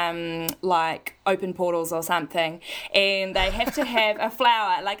to open portals or something, and they have to have a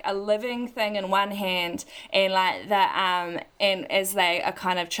flower, like a living thing in one hand, and and as they are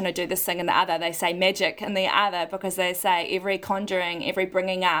kind of trying to do this thing in the other, they say magic in the other, because they say every conjuring, every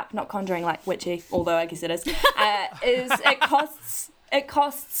bringing up, not conjuring like witchy, although I guess it is it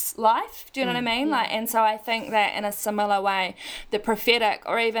costs life. Do you know what I mean? And so I think that in a similar way, the prophetic,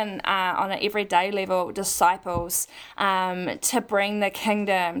 or even on an everyday level, disciples, to bring the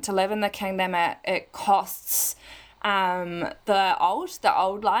kingdom, to live in the kingdom, it costs the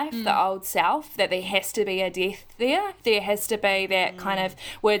old life, the old self, that there has to be a death there. There has to be that kind of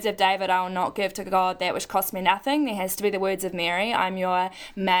words of David, I will not give to God that which costs me nothing. There has to be the words of Mary, I'm your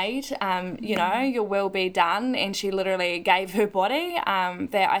maid, your will be done. And she literally gave her body.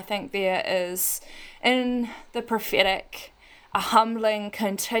 That I think there is in the prophetic a humbling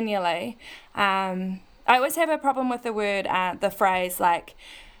continually. I always have a problem with the word, the phrase, like,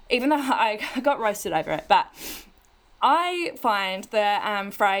 even though I got roasted over it, but I find the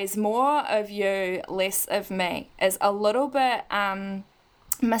phrase more of you, less of me is a little bit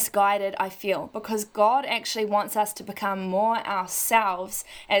misguided, I feel, because God actually wants us to become more ourselves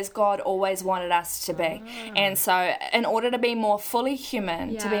as God always wanted us to be. And so in order to be more fully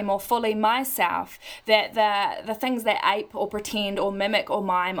human, to be more fully myself, that the things that ape or pretend or mimic or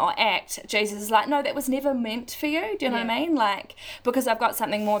mime or act, Jesus is like, no, that was never meant for you. Do you know what I mean? Like, because I've got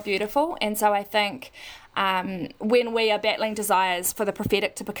something more beautiful. And so I think when we are battling desires for the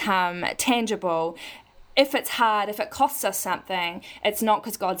prophetic to become tangible, if it's hard, if it costs us something, it's not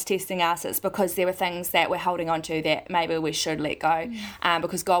because God's testing us, it's because there were things that we're holding on to that maybe we should let go,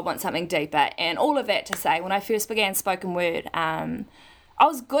 because God wants something deeper. And all of that to say, when I first began spoken word, I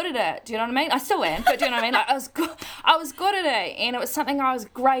was good at it. Do you know what I mean? I still am, but do you know what I mean? Like, I was good at it, and it was something I was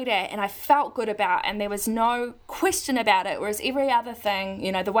great at, and I felt good about, and there was no question about it. Whereas every other thing,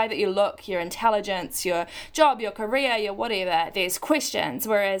 the way that you look, your intelligence, your job, your career, your whatever, there's questions.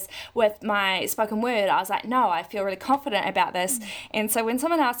 Whereas with my spoken word, I was like, no, I feel really confident about this. And so when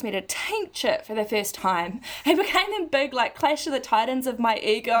someone asked me to teach it for the first time, it became a big Clash of the Titans of my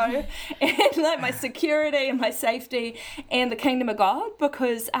ego and my security and my safety and the kingdom of God.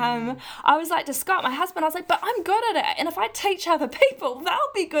 Because I was like to Scott, my husband, I was like, but I'm good at it. And if I teach other people, they'll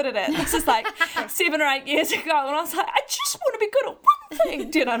be good at it. This is 7 or 8 years ago. And I was like, I just want to be good at one thing.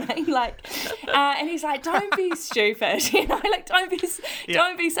 Do you know what I mean? And he's like, don't be stupid.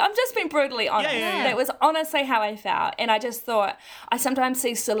 Don't be. I'm just being brutally honest. That was honestly how I felt. And I just thought, I sometimes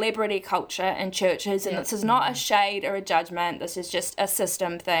see celebrity culture in churches. And this is not a shade or a judgment. This is just a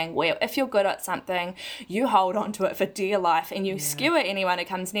system thing where if you're good at something, you hold on to it for dear life and you skewer anyone who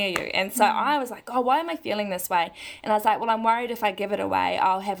comes near you. And so I was like, why am I feeling this way? And I was like, well, I'm worried if I give it away,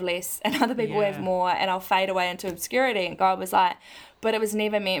 I'll have less and other people have more and I'll fade away into obscurity. And God was like, but it was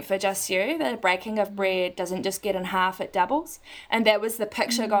never meant for just you. The breaking of bread doesn't just get in half, it doubles. And that was the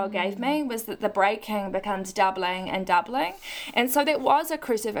picture God gave me, was that the breaking becomes doubling and doubling. And so that was a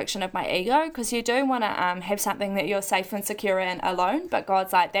crucifixion of my ego, because you do want to have something that you're safe and secure in alone, but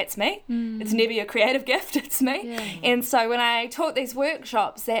God's like, that's me. It's never your creative gift, it's me. And so when I taught these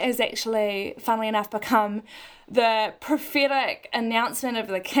workshops, that has actually, funnily enough, become the prophetic announcement of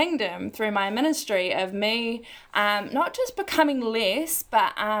the kingdom through my ministry of me not just becoming less,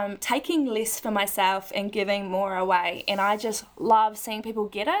 but taking less for myself and giving more away. And I just love seeing people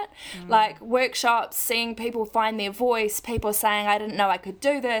get it. Like workshops, seeing people find their voice, people saying, I didn't know I could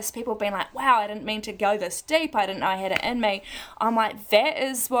do this, people being like, wow, I didn't mean to go this deep, I didn't know I had it in me. I'm like, that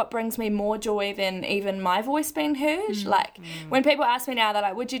is what brings me more joy than even my voice being heard. When people ask me now, they're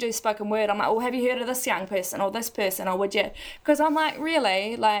like, would you do spoken word? I'm like, well, have you heard of this young person or this person, or would you? Because I'm like,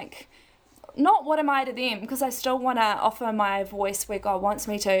 really, not what am I to them, because I still want to offer my voice where God wants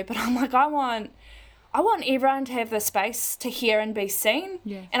me to, but I'm like, I want everyone to have the space to hear and be seen.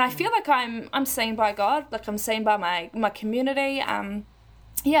 And I feel like I'm seen by God, I'm seen by my community.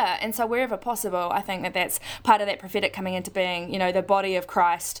 yeah, and so wherever possible, I think that that's part of that prophetic coming into being, the body of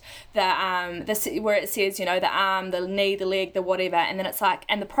Christ, where it says, the arm, the knee, the leg, the whatever, and then it's like,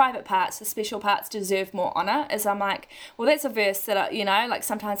 and the private parts, the special parts deserve more honour, is I'm like, well, that's a verse that, like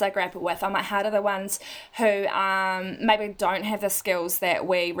sometimes I grapple with. I'm like, how do the ones who maybe don't have the skills that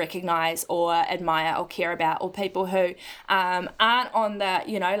we recognise or admire or care about, or people who aren't on the,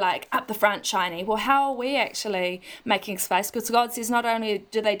 like up the front shiny, well, how are we actually making space? Because God says not only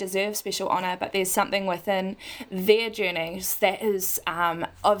do they deserve special honour, but there's something within their journeys that is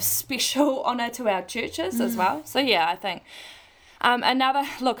of special honour to our churches as well. So yeah, I think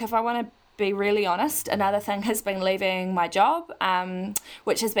if I want to be really honest, another thing has been leaving my job,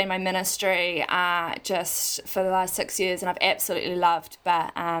 which has been my ministry just for the last 6 years, and I've absolutely loved,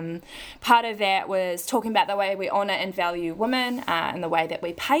 but part of that was talking about the way we honour and value women and the way that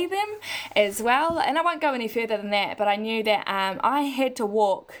we pay them as well. And I won't go any further than that, but I knew that I had to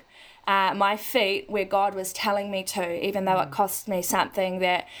walk my feet where God was telling me to, even though it cost me something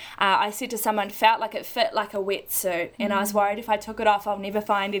that I said to someone felt like it fit like a wetsuit, and I was worried if I took it off I'll never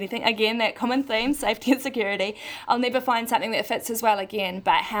find anything. Again, that common theme, safety and security, I'll never find something that fits as well again.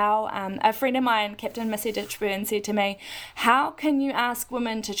 But how a friend of mine, Captain Missy Ditchburn, said to me, how can you ask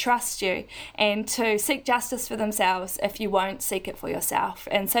women to trust you and to seek justice for themselves if you won't seek it for yourself?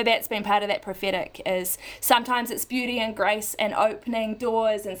 And so that's been part of that prophetic, is sometimes it's beauty and grace and opening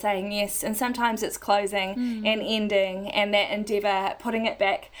doors and saying yes, and sometimes it's closing and ending, and that endeavour, putting it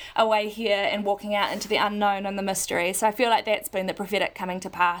back away here and walking out into the unknown and the mystery. So I feel like that's been the prophetic coming to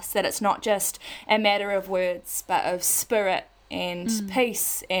pass, that it's not just a matter of words but of spirit and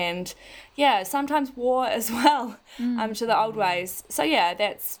peace, and sometimes war as well, to the old ways. So yeah,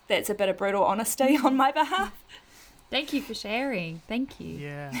 that's a bit of brutal honesty on my behalf. Thank you for sharing. Thank you.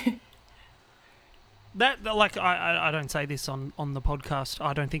 Yeah. That, like, I don't say this on the podcast.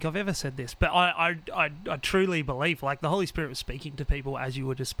 I don't think I've ever said this, but I truly believe, like, the Holy Spirit was speaking to people as you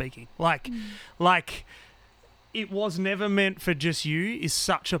were just speaking. Like, it was never meant for just you is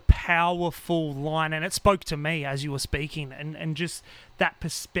such a powerful line, and it spoke to me as you were speaking, and just that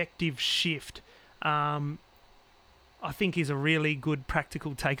perspective shift, I think is a really good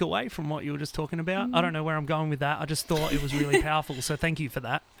practical takeaway from what you were just talking about. I don't know where I'm going with that. I just thought it was really powerful, so thank you for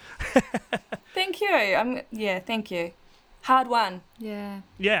that. Thank you. Thank you. Hard one. Yeah.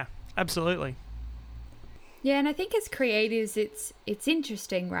 Yeah, absolutely. Yeah, and I think as creatives, it's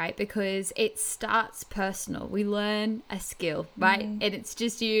interesting, right? Because it starts personal. We learn a skill, right? And it's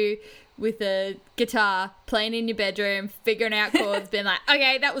just you with a guitar playing in your bedroom, figuring out chords, being like,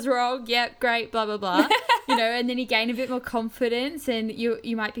 okay, that was wrong. Yep, great, blah, blah, blah. And then you gain a bit more confidence, and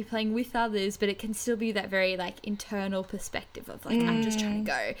you might be playing with others, but it can still be that very like internal perspective of like, I'm just trying to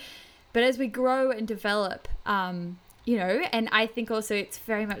go. But as we grow and develop, and I think also it's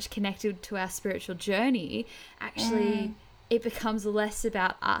very much connected to our spiritual journey, actually it becomes less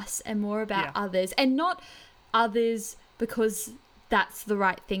about us and more about others, and not others because that's the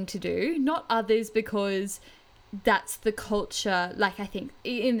right thing to do, not others because that's the culture. Like, I think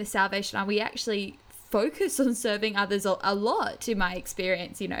in the Salvation Army, we actually focus on serving others a lot, in my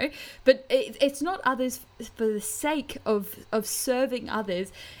experience, but it's not others for the sake of serving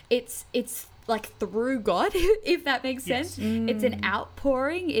others. It's like through God, if that makes sense. It's an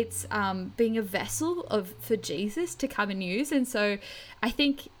outpouring. It's being a vessel for Jesus to come and use. And so I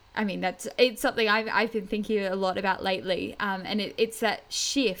think, it's something I've been thinking a lot about lately, and it's that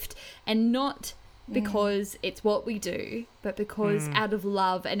shift, and not because it's what we do, but because out of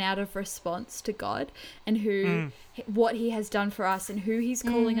love and out of response to God and what he has done for us and who he's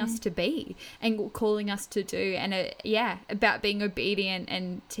calling us to be and calling us to do, and about being obedient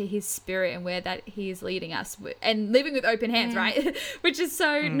and to his spirit and where that he is leading us, and living with open hands, right? Which is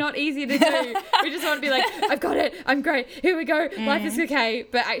so not easy to do. We just want to be like, I've got it, I'm great, here we go, life is okay,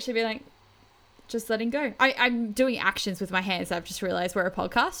 but actually be like, just letting go. I'm doing actions with my hands. I've just realised we're a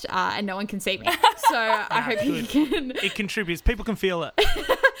podcast and no one can see me. So I hope you can. It contributes. People can feel it.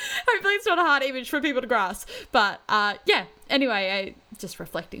 Hopefully it's not a hard image for people to grasp. But anyway, just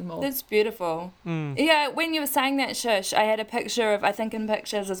reflecting more. That's beautiful. Yeah, when you were saying that, Shush, I had a picture of, I think in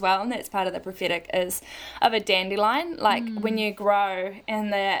pictures as well, and that's part of the prophetic, is of a dandelion. Like when you grow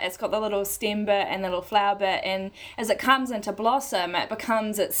and it's got the little stem bit and the little flower bit, and as it comes into blossom, it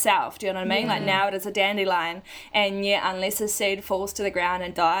becomes itself. Do you know what I mean? Like now it is a dandelion, and yet unless a seed falls to the ground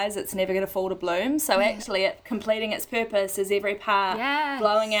and dies, it's never going to fall to bloom. So actually it completing its purpose is every part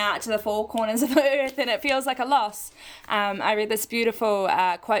blowing out to the four corners of the earth, and it feels like a loss. I read this beautiful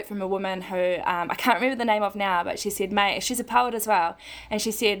quote from a woman who I can't remember the name of now, but she said, she's a poet as well, and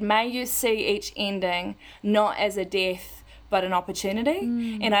she said, may you see each ending not as a death but an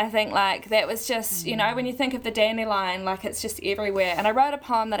opportunity. And I think like that was just, you know, when you think of the dandelion, like it's just everywhere. And I wrote a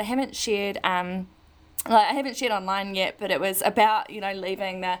poem that I haven't shared online yet, but it was about, you know,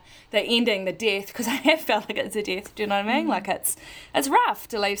 leaving the ending, the death, because I have felt like it's a death, do you know what I mean? Like it's rough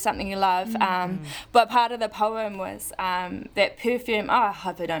to leave something you love, but part of the poem was that perfume. Oh, I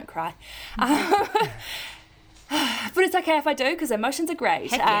hope I don't cry. But it's okay if I do, because emotions are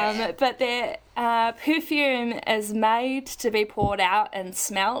great. But the perfume is made to be poured out and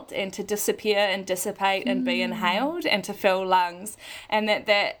smelt and to disappear and dissipate and be inhaled and to fill lungs. And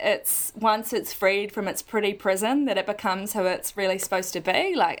that it's, once it's freed from its pretty prison, that it becomes who it's really supposed to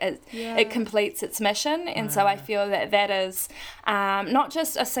be. Like it completes its mission. And so I feel that is not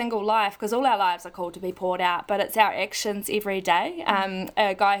just a single life, because all our lives are called to be poured out, but it's our actions every day.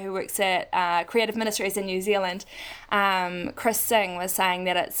 A guy who works at Creative Ministries in New Zealand, Chris Singh, was saying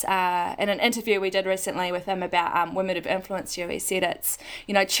that it's in an interview we did recently with him about women who've influenced you. He said it's,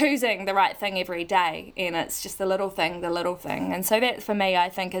 you know, choosing the right thing every day, and it's just the little thing. And so that, for me, I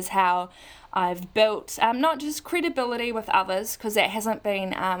think is how I've built not just credibility with others, because that hasn't been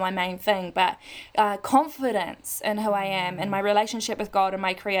my main thing, but confidence in who I am and my relationship with God and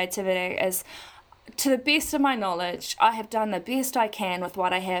my creativity is, to the best of my knowledge, I have done the best I can with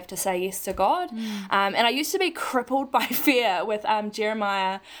what I have to say yes to God. And I used to be crippled by fear with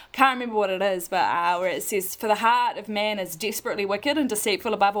Jeremiah, can't remember what it is, but where it says, for the heart of man is desperately wicked and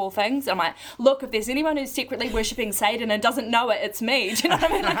deceitful above all things. And I'm like, look, if there's anyone who's secretly worshipping Satan and doesn't know it, it's me. Do you know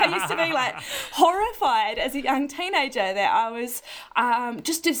what I mean? Like, I used to be like horrified as a young teenager that I was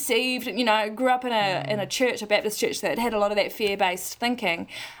just deceived. You know, grew up in a church, a Baptist church, that had a lot of that fear-based thinking.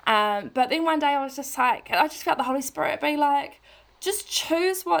 But then one day I was just like, I just felt the Holy Spirit be like, just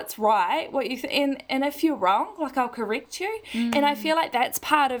choose what's right, what you and if you're wrong, like, I'll correct you. And I feel like that's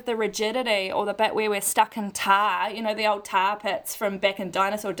part of the rigidity, or the bit where we're stuck in tar, you know, the old tar pits from back in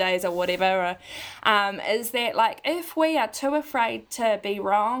dinosaur days or whatever, is that, like, if we are too afraid to be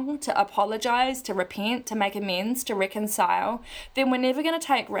wrong, to apologise, to repent, to make amends, to reconcile, then we're never going to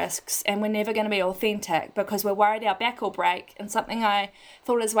take risks and we're never going to be authentic, because we're worried our back will break. And something I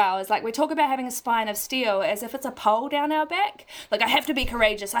thought as well is, like, we talk about having a spine of steel as if it's a pole down our back. Like, I have to be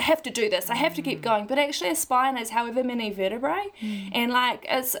courageous, I have to do this, I have to keep going. But actually a spine is however many vertebrae. And, like,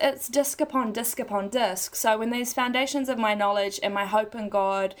 it's disc upon disc upon disc. So when these foundations of my knowledge and my hope in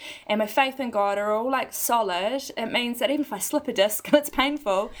God and my faith in God are all, like, solid, it means that even if I slip a disc and it's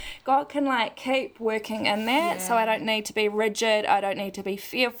painful, God can, like, keep working in that. So I don't need to be rigid, I don't need to be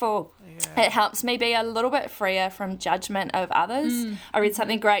fearful. It helps me be a little bit freer from judgment of others. I read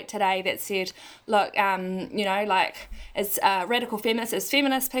something great today that said, look, you know, like, as radical feminists, as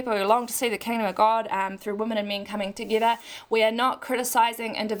feminist people who long to see the kingdom of God through women and men coming together, we are not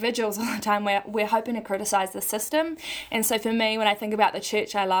criticising individuals all the time, we're hoping to criticise the system. And so for me, when I think about the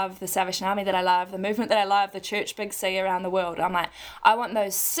church I love, the Salvation Army that I love, the movement that I love, the church Big C around the world, I'm like, I want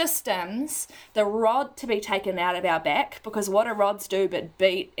those systems, the rod to be taken out of our back, because what do rods do but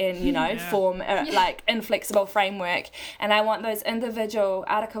beat and, you know, form like inflexible framework. And I want those individual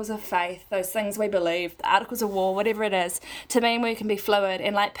articles of faith, those things we believe, the articles of war, whatever it is, to mean we can be fluid.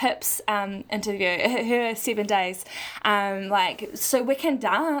 And like Pip's interview, her 7 days, like, so we can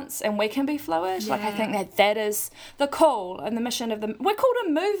dance and we can be fluid. Like, I think that is the call and the mission of we're called a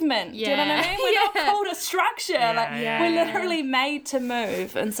movement. Do you know what I mean? We're not called a structure. We're literally made to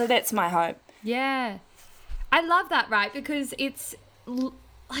move. And so that's my hope. Yeah. I love that, right? Because it's,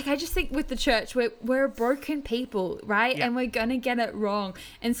 like, I just think with the church, we're a broken people, right? And we're going to get it wrong.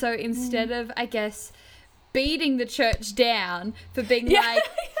 And so instead of, I guess, beating the church down for being like,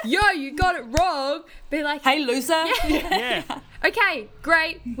 yo, you got it wrong, be like, hey, loser. Okay,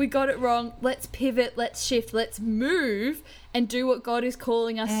 great, we got it wrong. Let's pivot, let's shift, let's move and do what God is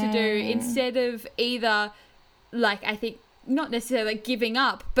calling us to do, instead of either, like, I think, not necessarily like giving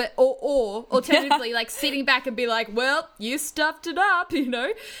up, but or alternatively like sitting back and be like, well, you stuffed it up, you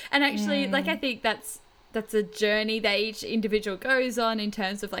know. And actually, like, I think that's a journey that each individual goes on in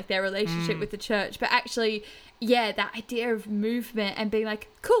terms of like their relationship with the church. But actually, that idea of movement and being like,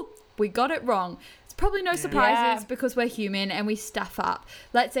 cool, we got it wrong. It's probably no surprises because we're human and we stuff up.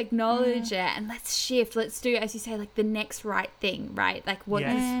 Let's acknowledge it and let's shift. Let's do, as you say, like the next right thing, right? Like what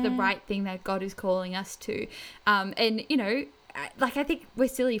is the right thing that God is calling us to? And, you know, like, I think we're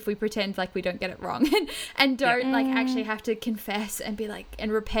silly if we pretend like we don't get it wrong and don't like actually have to confess and be like,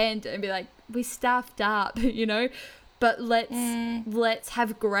 and repent and be like, we stuffed up, you know. But let's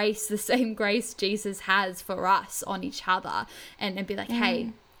have grace, the same grace Jesus has for us on each other, and be like,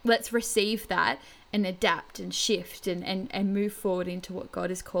 hey, let's receive that and adapt and shift and move forward into what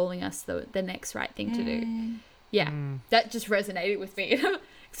God is calling us the next right thing to do. Yeah, that just resonated with me.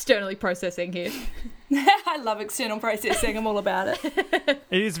 Externally processing here. I love external processing. I'm all about it.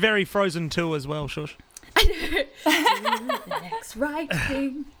 It is very Frozen 2 as well, Shush. I know. Do the next right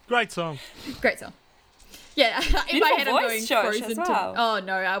thing. Great song. Great song. Yeah, in my head I'm going voice, Josh, Frozen as 2. well. Oh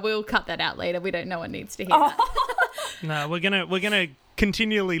no, I will cut that out later. We don't. No one needs to hear that. No, we're gonna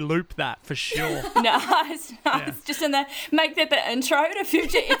continually loop that for sure. Nice. Yeah. Just make that the intro to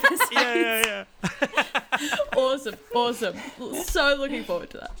future episodes. Yeah. Awesome. So looking forward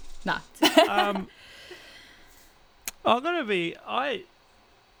to that. Nah.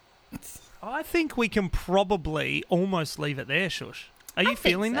 I think we can probably almost leave it there, Shush. Are you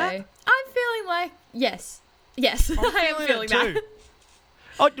feeling that? I'm feeling like yes. I am feeling that.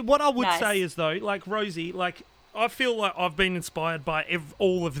 What I would Nice. say is though, like Rosie, like I feel like I've been inspired by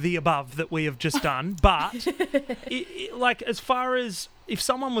all of the above that we have just done. But like as far as if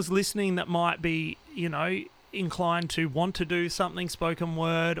someone was listening that might be, inclined to want to do something spoken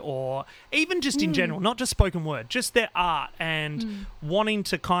word or even just in general, not just spoken word, just their art and wanting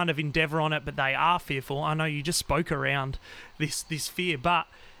to kind of endeavour on it, but they are fearful. I know you just spoke around this fear, but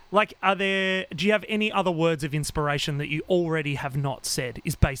like, do you have any other words of inspiration that you already have not said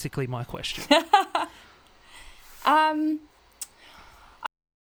is basically my question.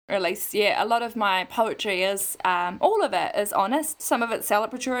 Release, yeah, a lot of my poetry is, all of it is honest. Some of it's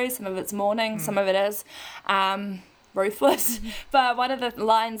celebratory, some of it's mourning, some of it is ruthless. But one of the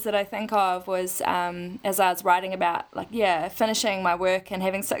lines that I think of was as I was writing about, finishing my work and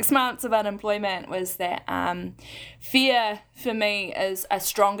having 6 months of unemployment, was that fear for me is a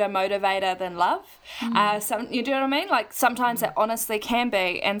stronger motivator than love. You do know what I mean? Like sometimes it honestly can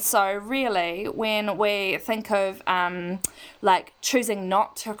be. And so really when we think of choosing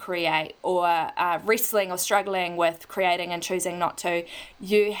not to create or wrestling or struggling with creating and choosing not to,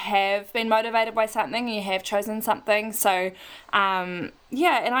 you have been motivated by something, you have chosen something. So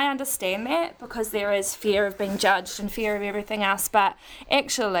and I understand that because there is fear of being judged and fear of everything else, but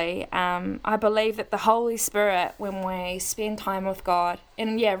actually I believe that the Holy Spirit, when we spend time with God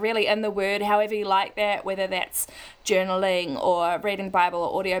and really in the Word, however you like that, whether that's journaling or reading Bible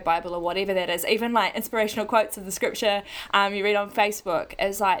or audio Bible or whatever that is, even like inspirational quotes of the scripture you read on Facebook,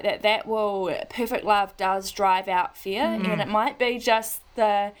 is like that will, perfect love does drive out fear. And it might be just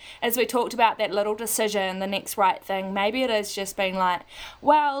as we talked about, that little decision, the next right thing. Maybe it is just being like,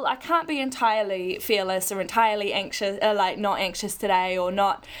 well, I can't be entirely fearless or entirely anxious, not anxious today, or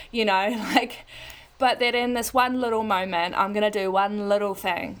not, but that in this one little moment, I'm going to do one little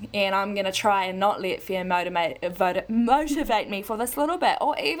thing and I'm going to try and not let fear motivate me for this little bit,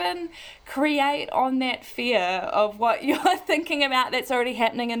 or even create on that fear of what you're thinking about that's already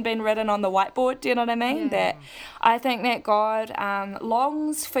happening and been written on the whiteboard. Do you know what I mean? That I think that God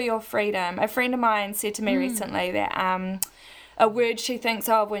longs for your freedom. A friend of mine said to me recently that a word she thinks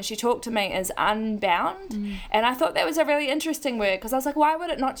of when she talked to me is unbound. And I thought that was a really interesting word, because I was like, why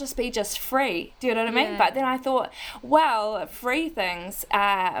would it not just be just free? Do you know what I mean? But then I thought, well, free things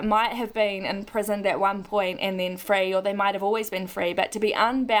might have been imprisoned at one point and then free, or they might have always been free. But to be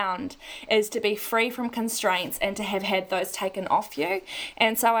unbound is to be free from constraints and to have had those taken off you.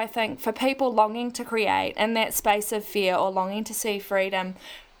 And so I think for people longing to create in that space of fear or longing to see freedom,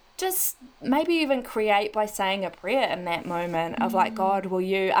 just maybe even create by saying a prayer in that moment of like, God, will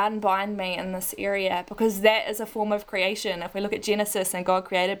you unbind me in this area? Because that is a form of creation. If we look at Genesis and God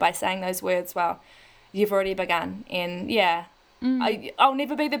created by saying those words, well, you've already begun. And I'll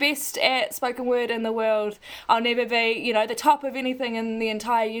never be the best at spoken word in the world. I'll never be, the top of anything in the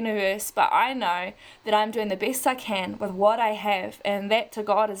entire universe. But I know that I'm doing the best I can with what I have. And that to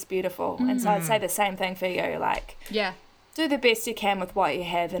God is beautiful. And so I'd say the same thing for you. Like, do the best you can with what you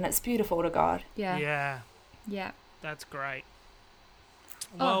have, and it's beautiful to God. Yeah. That's great.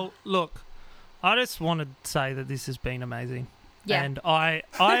 Well, look, I just want to say that this has been amazing. Yeah. And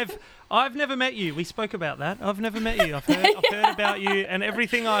I've never met you. We spoke about that. I've never met you. I've heard about you, and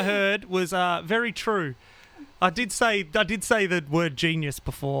everything I heard was very true. I did say the word genius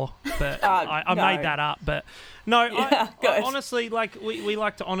before, but I no. made that up. But no, I honestly, we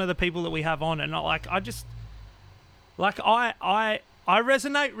like to honour the people that we have on, and I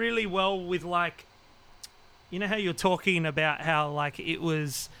resonate really well with, like, you know how you're talking about how, like, it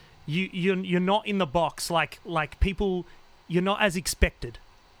was you're not in the box, like people, you're not as expected,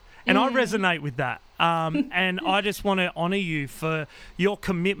 and I resonate with that. And I just want to honour you for your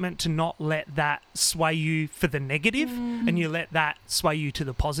commitment to not let that sway you for the negative, and you let that sway you to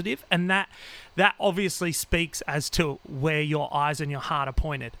the positive, and that obviously speaks as to where your eyes and your heart are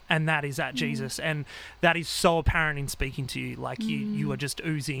pointed, and that is at Jesus, and that is so apparent in speaking to you. Like you are just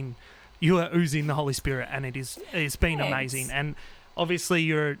oozing you are oozing the Holy Spirit, and it's been Thanks. amazing. And obviously,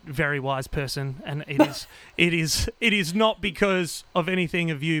 you're a very wise person, and it is not because of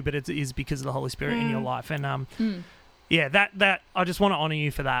anything of you, but it is because of the Holy Spirit in your life. And yeah, that I just want to honour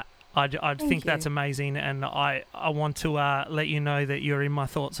you for that. I think that's amazing, and I want to let you know that you're in my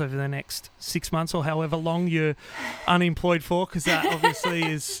thoughts over the next 6 months or however long you're unemployed for, because that obviously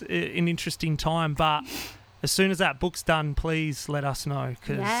is an interesting time. But as soon as that book's done, please let us know,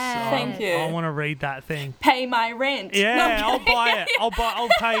 because Thank you. I want to read that thing. Pay my rent. Yeah, No, I'll buy it. I'll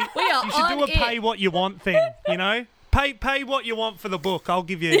pay. You should do a pay what you want thing, you know? Pay what you want for the book. I'll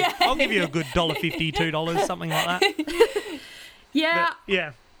give you a good $1.50, $2, something like that. Yeah. But,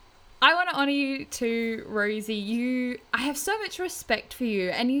 yeah. I want to honour you too, Rosie. I have so much respect for you,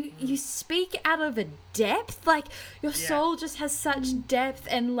 and you speak out of a depth. Like, your soul just has such depth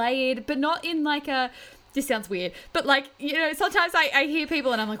and layered, but not in like a... This sounds weird, but like, you know, sometimes I hear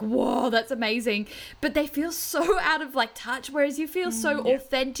people and I'm like, whoa, that's amazing. But they feel so out of like touch, whereas you feel so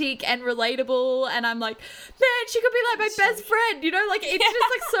authentic and relatable. And I'm like, man, she could be like my best friend, you know, like it's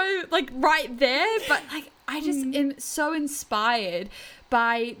just like so like right there. But like, I just am so inspired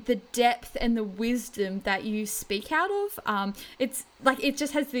by the depth and the wisdom that you speak out of. It's like, it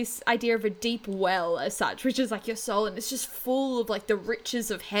just has this idea of a deep well as such, which is like your soul, and it's just full of like the riches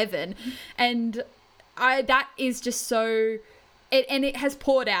of heaven. And that is just so, and it has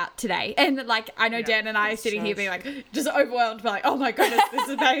poured out today. And like, I know Dan and I are sitting here being like, just overwhelmed by like, oh my goodness, this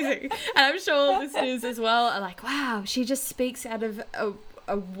is amazing. And I'm sure listeners as well are like, wow, she just speaks out of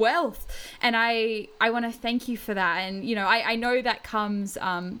a wealth. And I want to thank you for that. And, you know, I know that comes,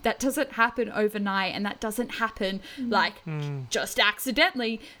 that doesn't happen overnight, and that doesn't happen like just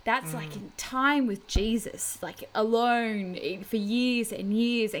accidentally. That's like in time with Jesus, like alone for years and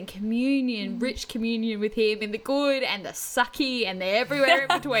years, and communion, rich communion with him, in the good and the sucky and the everywhere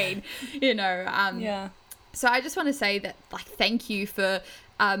in between, you know. So I just want to say that, like, thank you for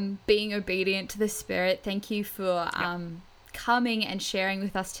being obedient to the Spirit. Thank you for coming and sharing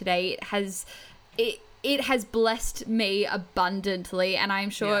with us today. It has blessed me abundantly, and I'm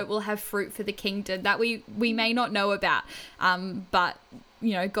sure it will have fruit for the kingdom that we may not know about, but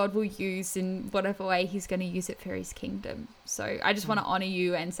you know, God will use in whatever way he's going to use it for his kingdom. So I just want to honor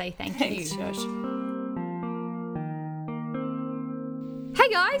you and say thank you. Thanks, Josh. Hey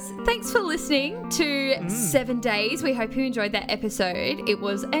guys, thanks for listening to 7 Days. We hope you enjoyed that episode. It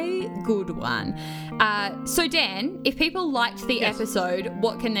was a good one. So Dan, if people liked the episode,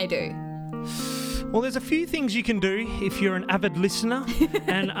 what can they do? Well, there's a few things you can do if you're an avid listener,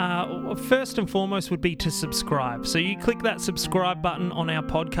 and first and foremost would be to subscribe. So you click that subscribe button on our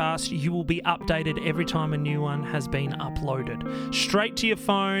podcast, you will be updated every time a new one has been uploaded. Straight to your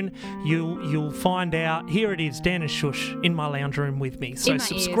phone, you'll find out, here it is, Dan and Shush in my lounge room with me. So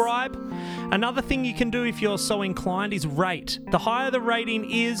subscribe. Another thing you can do if you're so inclined is rate. The higher the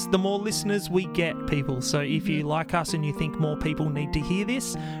rating is, the more listeners we get, people. So if you like us and you think more people need to hear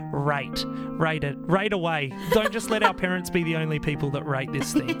this, rate it. Rate away. Don't just let our parents be the only people that rate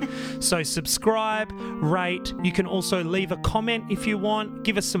this thing. So subscribe, rate. You can also leave a comment if you want.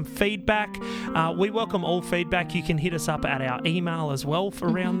 Give us some feedback. We welcome all feedback. You can hit us up at our email as well for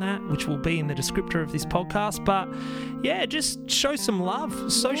around that, which will be in the descriptor of this podcast. But yeah, just show some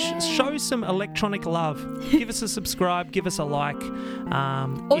love. So show some electronic love. Give us a subscribe. Give us a like.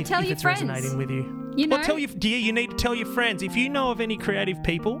 Or tell your it's friends. resonating with you. You know? Or you need to tell your friends. If you know of any creative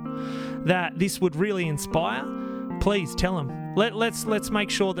people that this would really inspire, please tell them. Let's make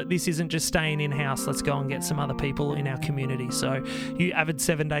sure that this isn't just staying in-house. Let's go and get some other people in our community. So you avid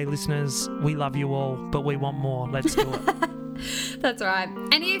 7-day listeners, we love you all, but we want more. Let's do it. That's right.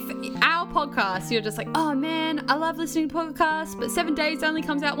 And if our podcast, you're just like, oh man, I love listening to podcasts, but 7 days only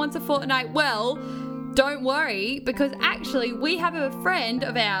comes out once a fortnight. Well, don't worry, because actually we have a friend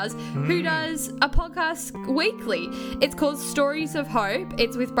of ours who does a podcast weekly. It's called Stories of Hope.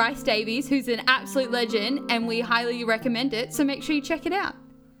 It's with Bryce Davies, who's an absolute legend, and we highly recommend it. So make sure you check it out.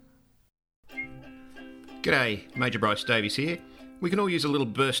 G'day, Major Bryce Davies here. We can all use a little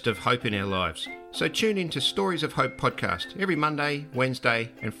burst of hope in our lives. So tune in to Stories of Hope podcast every Monday,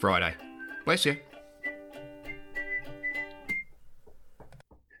 Wednesday and Friday. Bless you.